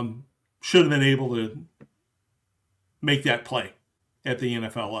should have been able to make that play at the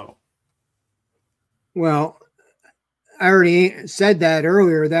NFL level? Well, I already said that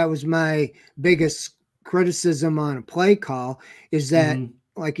earlier. That was my biggest criticism on a play call is that,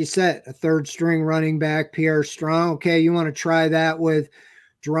 like you said, a third string running back, Pierre Strong. Okay, you want to try that with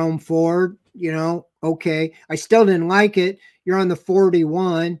Jerome Ford, okay. I still didn't like it. You're on the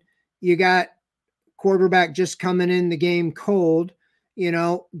 41. You got quarterback just coming in the game cold.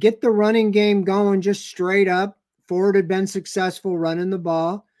 Get the running game going just straight up. Ford had been successful running the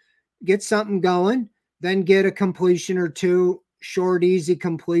ball. Get something going, then get a completion or two, short, easy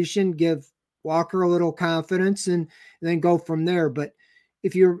completion, give Walker a little confidence, and then go from there. But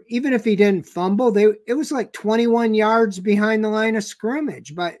even if he didn't fumble, it was like 21 yards behind the line of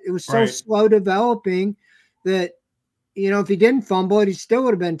scrimmage, but it was so slow developing that, if he didn't fumble it, he still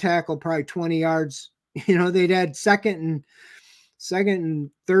would have been tackled probably 20 yards. They'd had second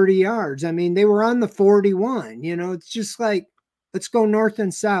and 30 yards. I mean, they were on the 41, it's just like, let's go north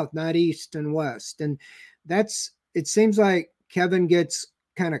and south, not east and west. And it seems like Kevin gets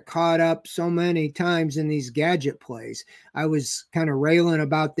kind of caught up so many times in these gadget plays. I was kind of railing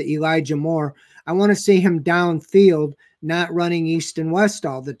about the Elijah Moore. I want to see him downfield, not running east and west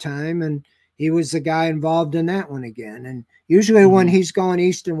all the time. And he was the guy involved in that one again. And usually when he's going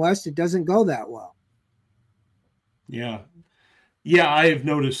east and west, it doesn't go that well. Yeah. Yeah, I have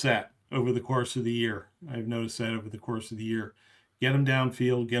noticed that over the course of the year. Get him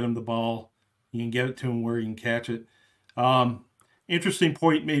downfield, get him the ball. You can get it to him where you can catch it. Interesting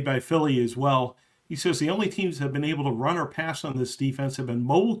point made by Philly as well. He says the only teams that have been able to run or pass on this defense have been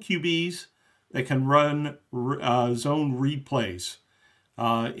mobile QBs that can run zone read plays.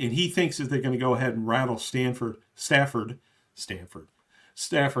 And he thinks that they're going to go ahead and rattle Stafford.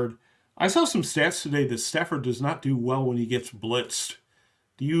 I saw some stats today that Stafford does not do well when he gets blitzed.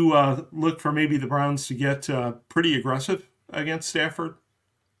 Do you look for maybe the Browns to get pretty aggressive against Stafford?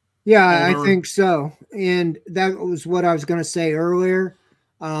 Yeah, I think so. And that was what I was going to say earlier,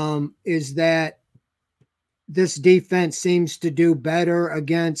 is that this defense seems to do better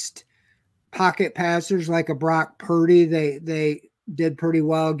against pocket passers like a Brock Purdy. They did pretty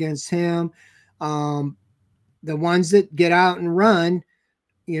well against him. The ones that get out and run,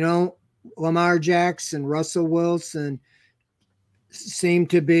 Lamar Jackson, Russell Wilson seem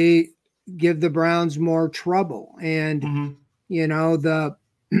to give the Browns more trouble. And,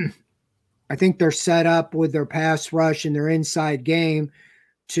 I think they're set up with their pass rush and their inside game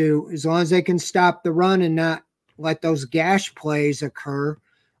to, as long as they can stop the run and not let those gash plays occur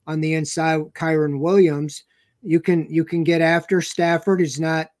on the inside, Kyron Williams, you can get after Stafford. He's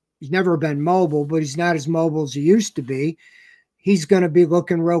never been mobile, but he's not as mobile as he used to be. He's going to be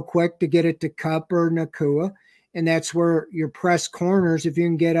looking real quick to get it to Kupp or Nakua. And that's where your press corners, if you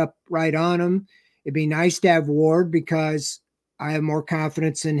can get up right on them, it'd be nice to have Ward because I have more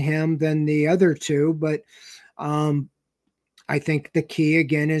confidence in him than the other two. But I think the key,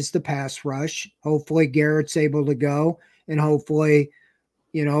 again, is the pass rush. Hopefully Garrett's able to go, and hopefully,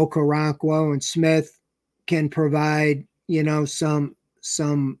 Okoronkwo and Smith can provide,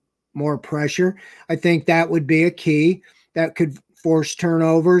 some more pressure. I think that would be a key. That could force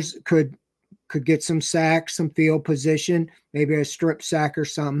turnovers, could get some sacks, some field position, maybe a strip sack or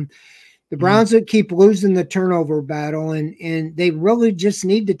something. The Browns that keep losing the turnover battle, and they really just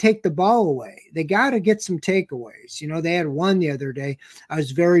need to take the ball away. They got to get some takeaways. They had one the other day. I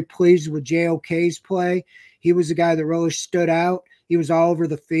was very pleased with JOK's play. He was a guy that really stood out. He was all over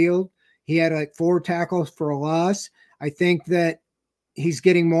the field. He had like 4 tackles for a loss. I think that he's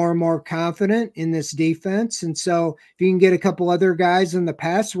getting more and more confident in this defense. And so if you can get a couple other guys on the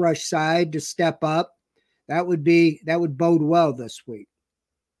pass rush side to step up, that would bode well this week.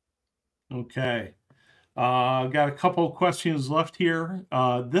 Okay. Got a couple of questions left here.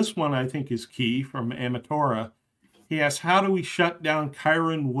 This one I think is key from Amatora. He asks, how do we shut down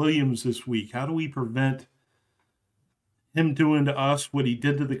Kyron Williams this week? How do we prevent him doing to us what he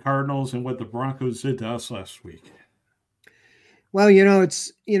did to the Cardinals and what the Broncos did to us last week? Well,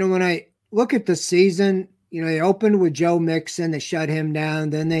 it's, when I look at the season, they opened with Joe Mixon, they shut him down.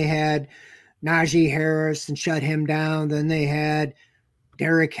 Then they had Najee Harris and shut him down. Then they had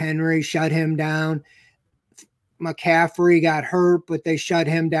Derrick Henry, shut him down. McCaffrey got hurt, but they shut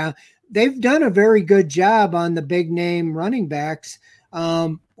him down. They've done a very good job on the big name running backs.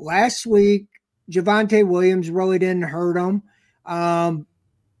 Last week, Javonte Williams really didn't hurt him.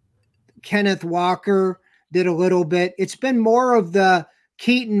 Kenneth Walker did a little bit. It's been more of the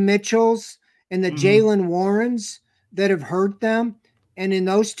Keaton Mitchells and the Jalen Warrens that have hurt them. And in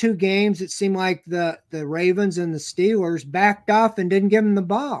those 2 games, it seemed like the Ravens and the Steelers backed off and didn't give them the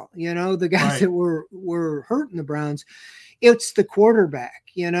ball. The guys that were hurting the Browns. It's the quarterback,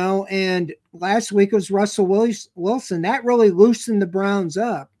 and last week it was Russell Wilson. That really loosened the Browns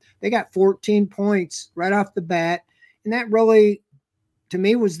up. They got 14 points right off the bat. And that really, to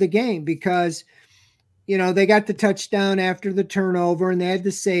me, was the game because, they got the touchdown after the turnover and they had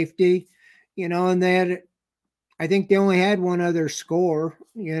the safety, and they had, I think they only had one other score,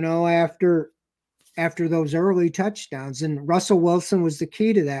 after those early touchdowns. And Russell Wilson was the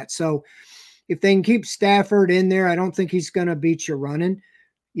key to that. So if they can keep Stafford in there, I don't think he's going to beat you running.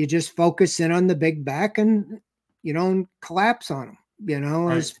 You just focus in on the big back and, and collapse on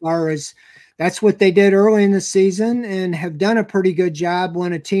him, as far as that's what they did early in the season and have done a pretty good job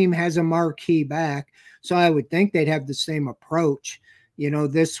when a team has a marquee back. So I would think they'd have the same approach,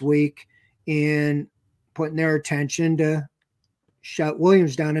 this week in putting their attention to shut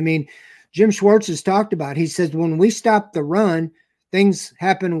Williams down. I mean, Jim Schwartz has talked about, he says, when we stop the run, things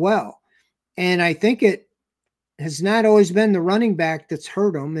happen well. And I think it has not always been the running back that's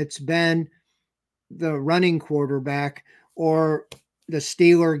hurt them. It's been the running quarterback or the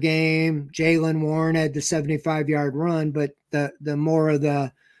Steeler game. Jalen Warren had the 75-yard run, but the more of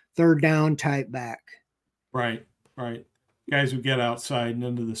the third down type back. Right. Guys who get outside and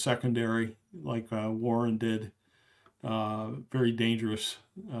into the secondary like Warren did, very dangerous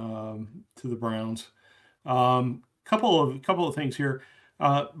to the Browns. Couple of things here.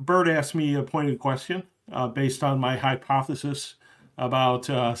 Bert asked me a pointed question based on my hypothesis about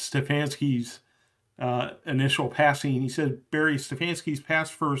Stefanski's initial passing. He said, Barry, Stefanski's pass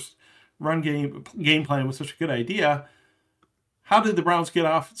first run game plan was such a good idea. How did the Browns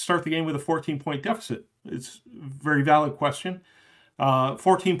start the game with a 14-point deficit? It's a very valid question.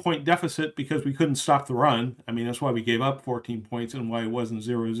 14-point deficit because we couldn't stop the run. I mean, that's why we gave up 14 points and why it wasn't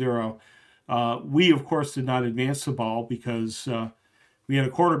 0-0. We, of course, did not advance the ball because we had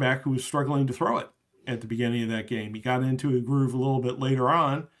a quarterback who was struggling to throw it at the beginning of that game. He got into a groove a little bit later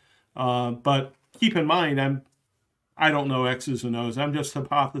on. But keep in mind, I don't know X's and O's. I'm just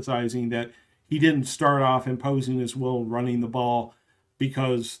hypothesizing that he didn't start off imposing his will running the ball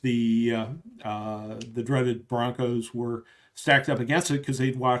because the dreaded Broncos were stacked up against it because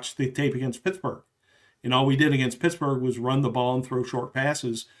they'd watched the tape against Pittsburgh. And all we did against Pittsburgh was run the ball and throw short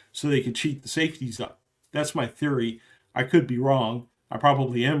passes so they could cheat the safeties up. That's my theory. I could be wrong. I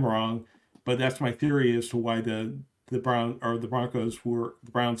probably am wrong, but that's my theory as to why the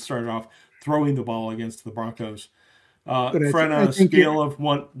Browns started off throwing the ball against the Broncos. Fred, on a scale of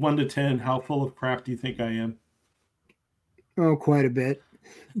 1 to 10, how full of crap do you think I am? Oh, quite a bit.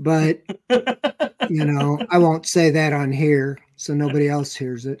 But, I won't say that on here so nobody else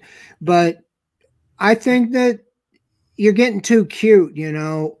hears it. But I think that you're getting too cute,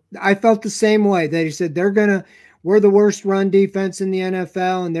 I felt the same way that he said we're the worst run defense in the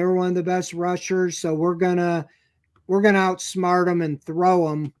NFL and they're one of the best rushers, so we're gonna outsmart them and throw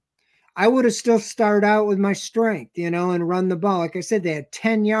them. I would have still started out with my strength, and run the ball. Like I said, they had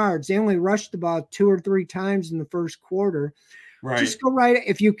 10 yards. They only rushed the ball 2 or 3 times in the first quarter. Right. Just go right.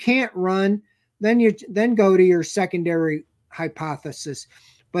 If you can't run, then go to your secondary hypothesis.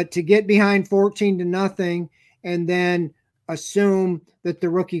 But to get behind 14-0 and then assume that the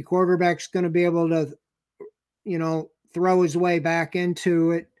rookie quarterback's going to be able to, throw his way back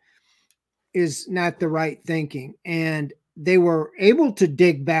into it is not the right thinking. And they were able to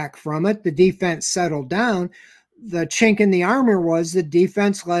dig back from it. The defense settled down. The chink in the armor was the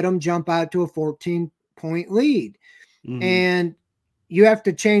defense let them jump out to a 14-point lead. Mm-hmm. And you have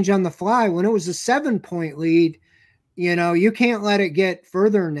to change on the fly. When it was a 7-point lead, you can't let it get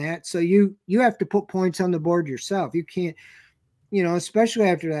further than that. So you have to put points on the board yourself. You can't, especially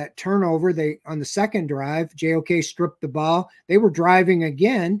after that turnover, on the second drive, JOK stripped the ball. They were driving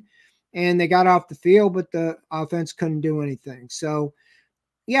again and they got off the field, but the offense couldn't do anything. So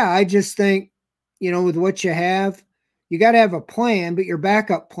yeah, I just think, with what you have, you got to have a plan, but your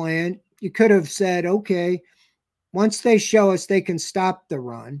backup plan, you could have said, okay, once they show us they can stop the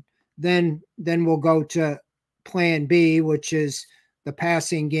run, then we'll go to plan B, which is the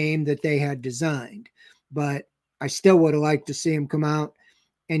passing game that they had designed. But I still would have liked to see him come out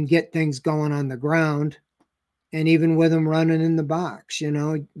and get things going on the ground. And even with him running in the box,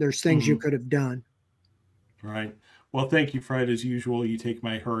 there's things you could have done. Right. Well, thank you, Fred. As usual, you take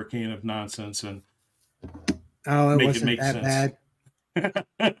my hurricane of nonsense and make it make sense.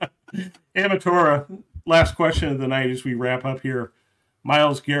 Bad. Amatora, last question of the night as we wrap up here.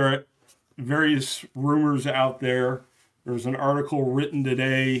 Myles Garrett, various rumors out there. There's an article written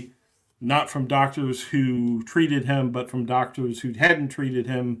today, not from doctors who treated him, but from doctors who hadn't treated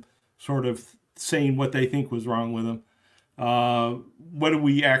him, sort of saying what they think was wrong with him. What do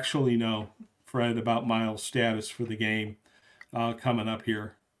we actually know, Fred, about Myles' status for the game coming up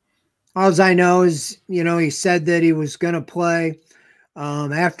here? All I know is, he said that he was going to play.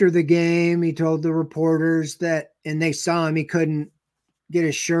 After the game, he told the reporters that, and they saw him, he couldn't get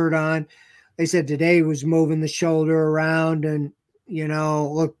his shirt on. They said today he was moving the shoulder around and,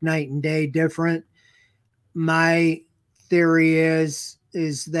 looked night and day different. My theory is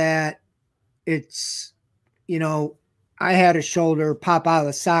that it's, I had a shoulder pop out of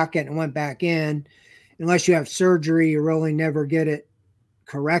the socket and went back in. Unless you have surgery, you really never get it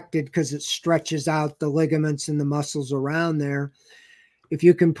corrected because it stretches out the ligaments and the muscles around there. If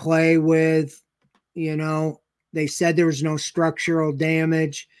you can play with, they said there was no structural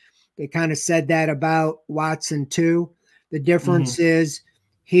damage. They kind of said that about Watson too. The difference is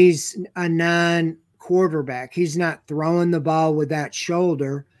he's a non-quarterback. He's not throwing the ball with that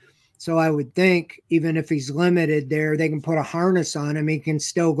shoulder. So I would think even if he's limited there, they can put a harness on him. He can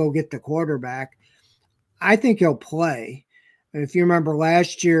still go get the quarterback. I think he'll play. If you remember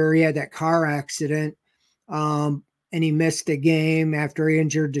last year, he had that car accident and he missed a game after he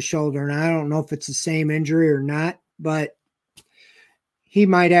injured the shoulder. And I don't know if it's the same injury or not, but he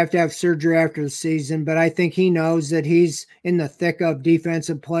might have to have surgery after the season. But I think he knows that he's in the thick of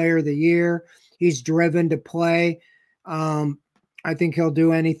Defensive Player of the Year. He's driven to play. I think he'll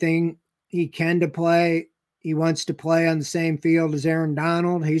do anything he can to play. He wants to play on the same field as Aaron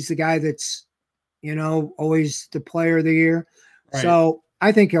Donald. He's the guy that's, always the Player of the Year. Right. So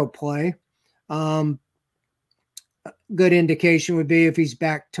I think he'll play. Good indication would be if he's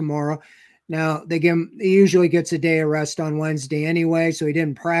back tomorrow. Now, he usually gets a day of rest on Wednesday anyway, so he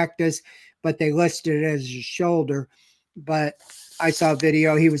didn't practice, but they listed it as his shoulder. But I saw a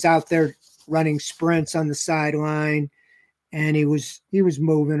video. He was out there running sprints on the sideline, and he was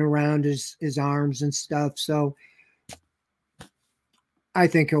moving around his arms and stuff. So I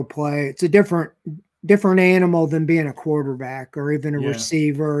think he'll play. It's a different animal than being a quarterback or even a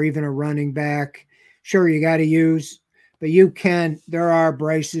receiver or even a running back. Sure, you got to use, but there are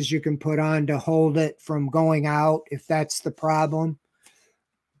braces you can put on to hold it from going out if that's the problem.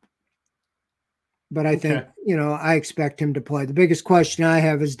 But I think, I expect him to play. The biggest question I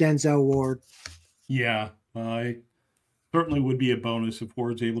have is Denzel Ward. Yeah, I certainly would be a bonus if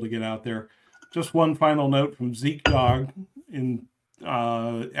Ward's able to get out there. Just one final note from Zeke Dog in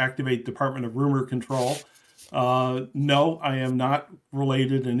Activate Department of Rumor Control. No, I am not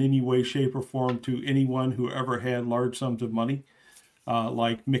related in any way, shape, or form to anyone who ever had large sums of money,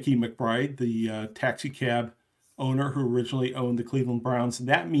 like Mickey McBride, the taxi cab owner who originally owned the Cleveland Browns.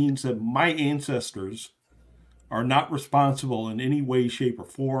 That means that my ancestors are not responsible in any way, shape, or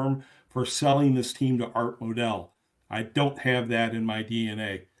form for selling this team to Art Modell. I don't have that in my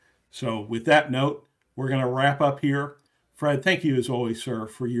DNA. So with that note, we're going to wrap up here. Fred, thank you as always, sir,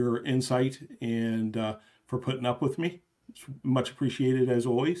 for your insight and for putting up with me. It's much appreciated as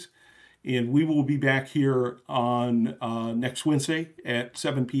always. And we will be back here on next Wednesday at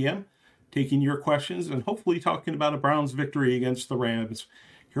 7 p.m. taking your questions and hopefully talking about a Browns victory against the Rams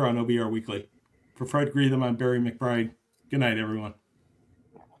here on OBR Weekly. For Fred Greetham, I'm Barry McBride. Good night, everyone.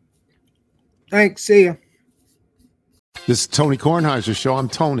 Thanks. See ya. This is Tony Kornheiser's show. I'm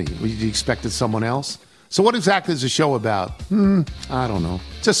Tony. You expected someone else? So what exactly is the show about? I don't know.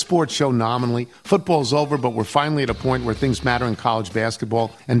 It's a sports show nominally. Football's over, but we're finally at a point where things matter in college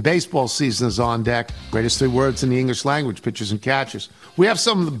basketball, and baseball season is on deck. Greatest 3 words in the English language, pitchers and catchers. We have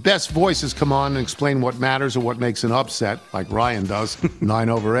some of the best voices come on and explain what matters or what makes an upset, like Ryan does,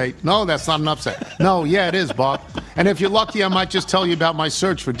 9/8. No, that's not an upset. No, yeah, it is, Bob. And if you're lucky, I might just tell you about my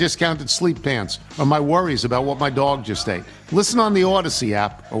search for discounted sleep pants or my worries about what my dog just ate. Listen on the Odyssey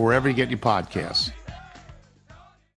app or wherever you get your podcasts.